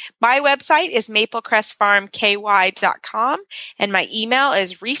 My website is maplecrestfarmky.com, and my email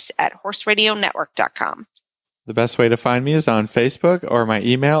is reese@horseradionetwork.com. The best way to find me is on Facebook, or my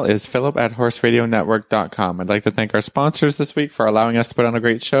email is philip@horseradionetwork.com. I'd like to thank our sponsors this week for allowing us to put on a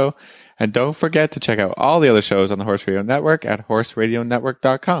great show. And don't forget to check out all the other shows on the Horse Radio Network at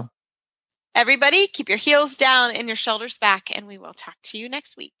horseradionetwork.com. Everybody, keep your heels down and your shoulders back, and we will talk to you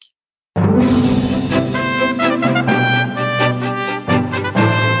next week.